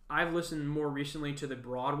 I've listened more recently to the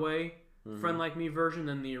Broadway Friend Like Me version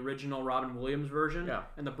than the original Robin Williams version. Yeah.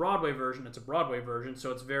 And the Broadway version, it's a Broadway version,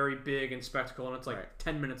 so it's very big and spectacle, and it's like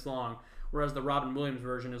 10 minutes long. Whereas the Robin Williams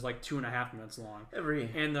version is like 2.5 minutes long.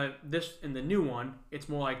 And the new one, it's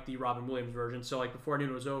more like the Robin Williams version. So like before I knew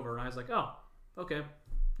it was over, and I was like, oh, okay.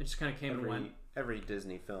 It just kind of came and went. Every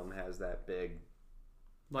Disney film has that big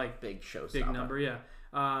showstopper. Big number, yeah.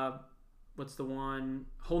 What's the one?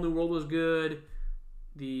 Whole New World was good.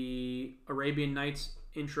 The Arabian Nights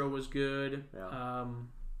intro was good. Yeah.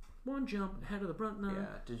 One jump ahead of the front now. Yeah.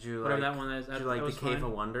 Did you whatever that one is? Did you like the Cave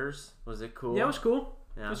of Wonders? Was it cool? Yeah, it was cool.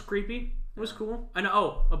 Yeah. It was creepy. It was cool. And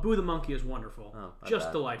Abu the Monkey is wonderful.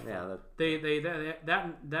 Just delightful. Yeah, that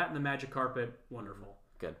and the Magic Carpet, wonderful.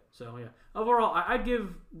 Good. So yeah. Overall, I'd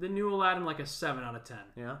give the new Aladdin like a 7 out of 10.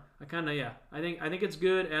 Yeah. I think it's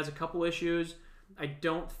good. It has a couple issues. I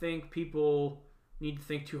don't think people need to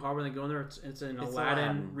think too hard when they go in there. It's an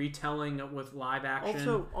Aladdin retelling with live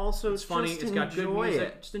action. Also, it's funny. It's got good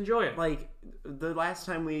music. Just enjoy it. Like the last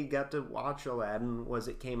time we got to watch Aladdin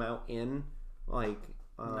it came out in like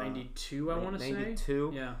 92. I want to say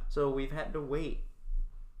 92. Yeah. So we've had to wait.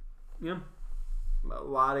 Yeah. A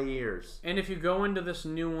lot of years. And if you go into this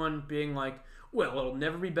new one being like, Well, it'll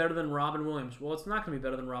never be better than Robin Williams. Well, it's not going to be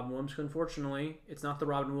better than Robin Williams, because unfortunately, it's not the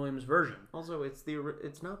Robin Williams version. Also, it's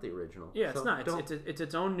not the original. Yeah, it's not. It's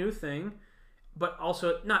its own new thing, but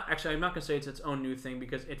also not. Actually, I'm not going to say it's its own new thing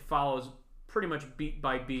because it follows pretty much beat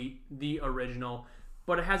by beat the original,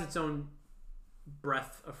 but it has its own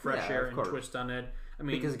breath of fresh air and twist on it. I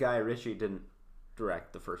mean, because Guy Ritchie didn't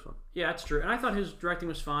direct the first one. Yeah, that's true. And I thought his directing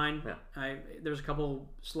was fine. Yeah. There was a couple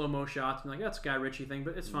slow-mo shots. I'm like, that's a Guy Ritchie thing,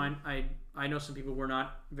 but it's fine. I know some people were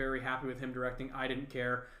not very happy with him directing. I didn't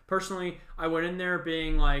care. Personally, I went in there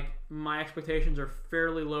being like, my expectations are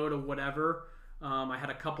fairly low to whatever. I had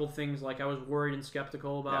a couple things like I was worried and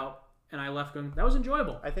skeptical about, and I left going, that was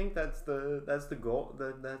enjoyable. I think that's the goal.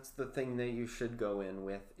 That's the thing that you should go in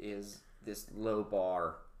with, is this low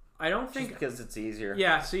bar. I don't think, just because it's easier.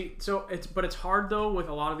 Yeah, see, so it's hard though with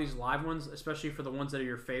a lot of these live ones, especially for the ones that are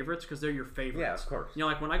your favorites, because they're your favorites. Yeah, of course. You know,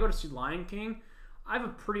 like when I go to see Lion King, I have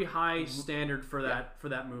a pretty high standard for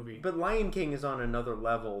that movie. But Lion King is on another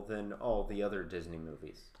level than all the other Disney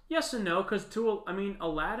movies. Yes and no, because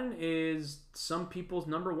Aladdin is some people's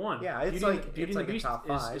number one. Yeah, it's Beauty and the Beast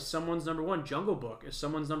is someone's number one. Jungle Book is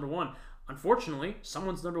someone's number one. Unfortunately,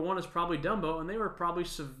 someone's number one is probably Dumbo, and they were probably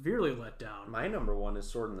severely let down. My number one is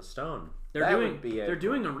Sword in the Stone. They're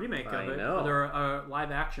doing a remake of it. I know. They're a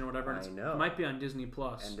live action or whatever. I know. It might be on Disney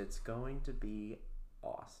Plus. And it's going to be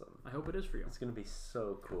awesome. I hope it is for you. It's going to be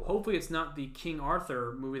so cool. Hopefully it's not the King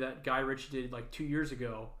Arthur movie that Guy Ritchie did like 2 years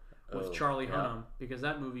ago with Charlie Hunnam, because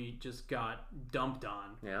that movie just got dumped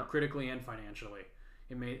on, critically and financially.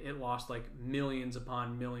 It lost like millions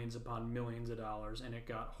upon millions upon millions of dollars, and it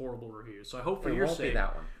got horrible reviews. So I hope for your sake,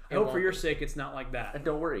 that one. I hope for your sake it's not like that. And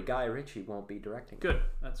don't worry, Guy Ritchie won't be directing. Good.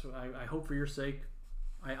 That's what I hope for your sake.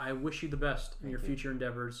 I wish you the best in your future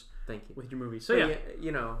endeavors. Thank you. With your movies. So yeah,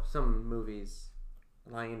 you know, some movies,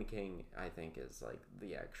 Lion King, I think is like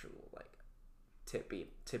the actual like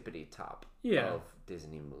tippity top of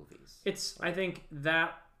Disney movies. I think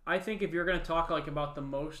if you're gonna talk like about the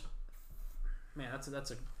most. Man,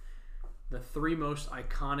 that's the three most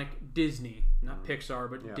iconic Disney, not Pixar,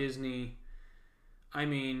 but Disney. I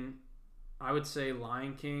mean, I would say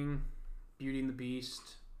Lion King, Beauty and the Beast.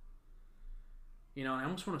 You know, I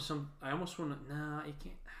almost want to. Nah, you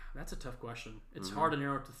can't. That's a tough question. It's hard to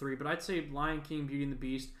narrow it to three, but I'd say Lion King, Beauty and the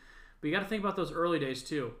Beast. But you got to think about those early days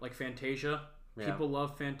too, like Fantasia. Yeah. People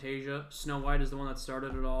love Fantasia. Snow White is the one that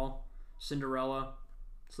started it all. Cinderella,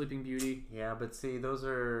 Sleeping Beauty. Yeah, but see, those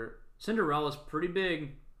are. Cinderella's pretty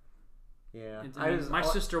big. Yeah. My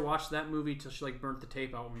sister watched that movie till she like burnt the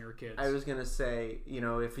tape out when we were kids. I was gonna say, you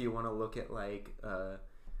know, if you want to look at like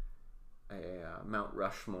Mount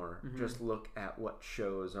Rushmore, just look at what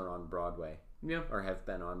shows are on Broadway. Yeah. Or have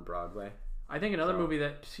been on Broadway. I think another movie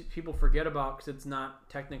that people forget about, because it's not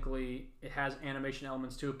technically, it has animation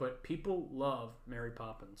elements to it, but people love Mary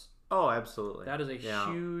Poppins. Oh, absolutely. That is a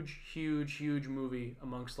huge, huge, huge movie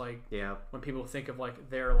amongst like when people think of like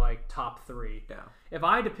their like top three. Yeah. If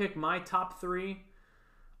I had to pick my top three,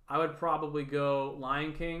 I would probably go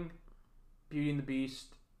Lion King, Beauty and the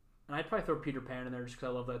Beast, and I'd probably throw Peter Pan in there just because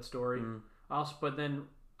I love that story. But then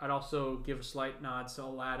I'd also give a slight nod to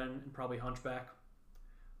Aladdin and probably Hunchback,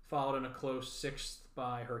 followed in a close sixth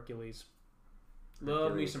by Hercules.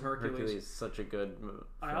 Love me some Hercules. Hercules is such a good movie.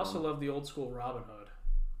 I also love the old school Robin Hood.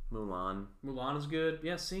 Mulan is good.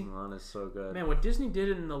 Yeah, see? Mulan is so good. Man, what Disney did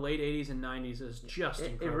in the late 80s and 90s is just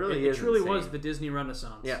incredible. It really is. It truly was the Disney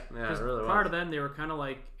Renaissance. Yeah, it really was. Prior to then, they were kind of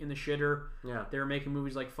like in the shitter. Yeah. They were making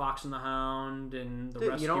movies like Fox and the Hound and The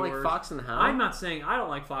Rescuers. You don't like Fox and the Hound? I'm not saying I don't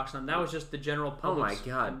like Fox and the Hound. That was just the general public's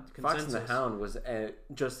consensus. Oh my God. Fox and the Hound was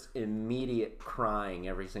just immediate crying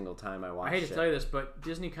every single time I watched it. I hate to tell you this, but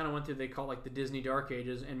Disney kind of went through, they call it like the Disney Dark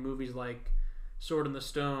Ages, and movies like Sword in the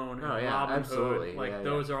Stone and Robin Hood, like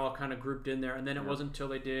those are all kind of grouped in there. And then it wasn't until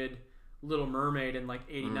they did Little Mermaid in like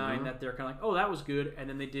 '89 that they're kind of like, oh, that was good. And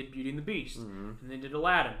then they did Beauty and the Beast, and they did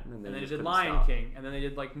Aladdin, and then they did Lion King, and then they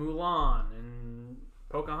did like Mulan and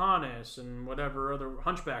Pocahontas and whatever other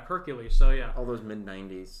Hunchback, Hercules. So yeah, all those mid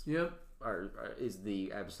 '90s. Yep, is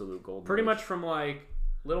the absolute gold. Pretty much from like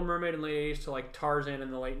Little Mermaid in the late '80s to like Tarzan in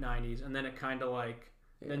the late '90s, and then it kind of like.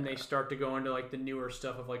 Then they start to go into like the newer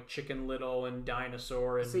stuff of like Chicken Little and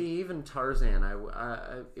Dinosaur and even Tarzan.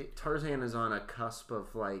 Tarzan is on a cusp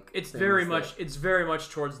of like it's very much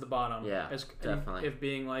towards the bottom. Yeah, definitely. If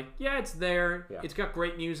being like it's there. Yeah. It's got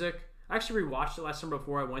great music. I actually rewatched it last summer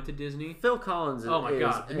before I went to Disney. Phil Collins. Oh my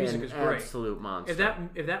God, the music is great. Absolute monster.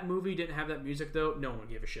 If that movie didn't have that music though, no one would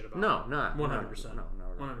give a shit about it. No, not 100%. No,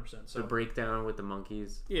 100%. So the breakdown with the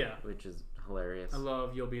monkeys. Yeah, which is hilarious. I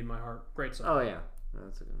love "You'll Be in My Heart." Great song. Oh yeah.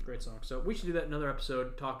 That's a good one. Great song. So we should do that in another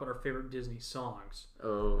episode. Talk about our favorite Disney songs.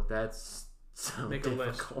 Oh, that's So Make a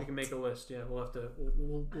list. difficult. We can make a list. Yeah, we'll have to.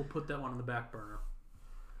 We'll put that one on the back burner.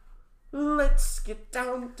 Let's get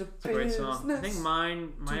down to It's a great song. I think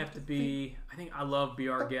mine might have to be. I think I love "Be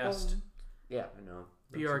Our Guest." Yeah, I know.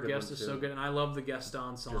 "Be Our Guest" is so good, and I love the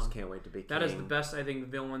Gaston song. Just can't wait to be king. That is the best, I think,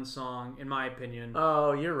 villain song in my opinion.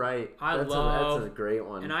 Oh, you're right. That's a great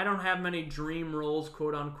one. And I don't have many dream roles,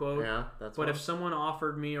 quote unquote. Yeah, that's. But if someone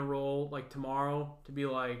offered me a role like tomorrow to be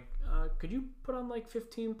like, could you put on like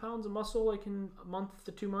 15 pounds of muscle like in a month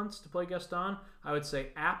to 2 months to play Gaston? I would say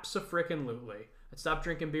abso-frickin-lutely. I'd stop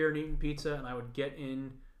drinking beer and eating pizza, and I would get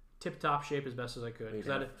in tip-top shape as best as I could.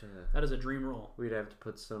 Because that is a dream role. We'd have to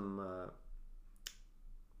put some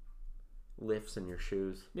lifts in your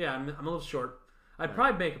shoes. Yeah, I'm a little short. I'd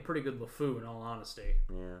probably make a pretty good LeFou, in all honesty.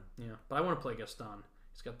 Yeah. But I want to play Gaston.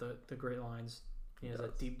 He's got the great lines. He has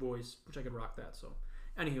that deep voice, which I could rock that. So,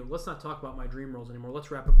 anywho, let's not talk about my dream roles anymore.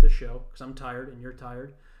 Let's wrap up this show, because I'm tired and you're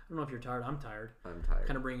tired. I don't know if you're tired. I'm tired. I'm tired.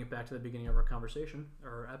 Kind of bringing it back to the beginning of our conversation,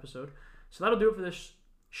 or episode. So that'll do it for this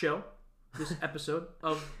show, this episode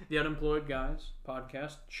of the Unemployed Guys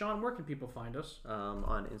podcast. Sean, where can people find us?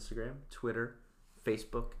 On Instagram, Twitter,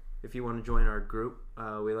 Facebook. If you want to join our group,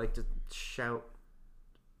 we like to shout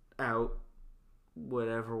out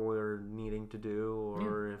whatever we're needing to do,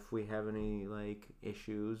 or if we have any like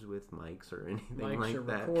issues with mics or anything like or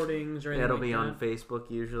that. Recordings or anything. That'll like be that. on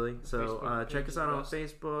Facebook usually. So Facebook check us out on best.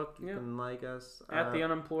 Facebook. You can like us At the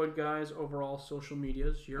Unemployed Guys over all social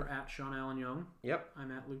medias. You're at Sean Allen Young. Yep.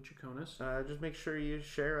 I'm at Luke Chaconis. Just make sure you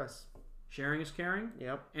share us. Sharing is caring.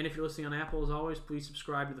 Yep. And if you're listening on Apple, as always, please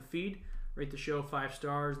subscribe to the feed. Rate the show 5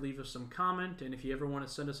 stars. Leave us some comment. And if you ever want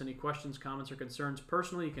to send us any questions, comments, or concerns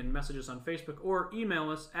personally, you can message us on Facebook or email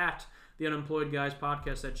us at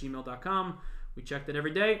theunemployedguyspodcast@gmail.com. We check that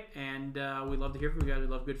every day, and we love to hear from you guys. We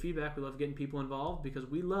love good feedback. We love getting people involved because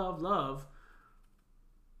we love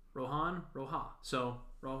Rohan Roha. So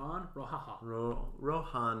Rohan Rohaha.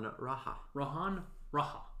 Rohan Raha. Rohan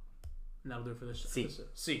Raha. And that'll do it for this episode.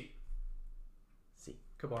 C.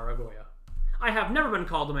 Kabara Goya. I have never been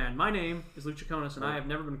called a man. My name is Luke Chaconis, and I have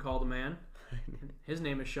never been called a man. His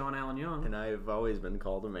name is Sean Allen Young. And I've always been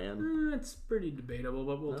called a man. It's pretty debatable,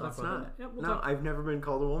 but we'll talk about that. Yeah, I've never been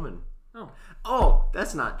called a woman. Oh,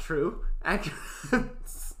 that's not true.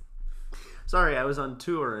 Sorry, I was on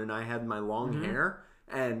tour and I had my long hair,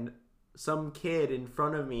 and some kid in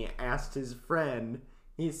front of me asked his friend,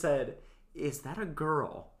 he said, "Is that a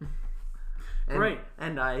girl?" Right.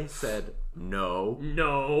 And I said,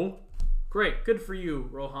 No. Great. Good for you,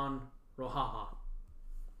 Rohan Rohaha.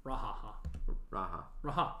 Raha.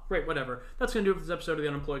 Great, whatever. That's going to do it for this episode of the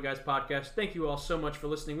Unemployed Guys podcast. Thank you all so much for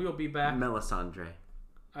listening. We will be back. Melisandre.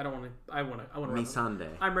 I want to wrap up. Misande.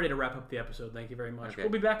 I'm ready to wrap up the episode. Thank you very much. Okay.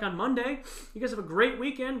 We'll be back on Monday. You guys have a great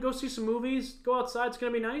weekend. Go see some movies. Go outside. It's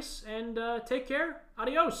going to be nice. And take care.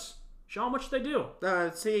 Adios. Sean, what should they do?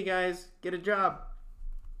 See you guys. Get a job.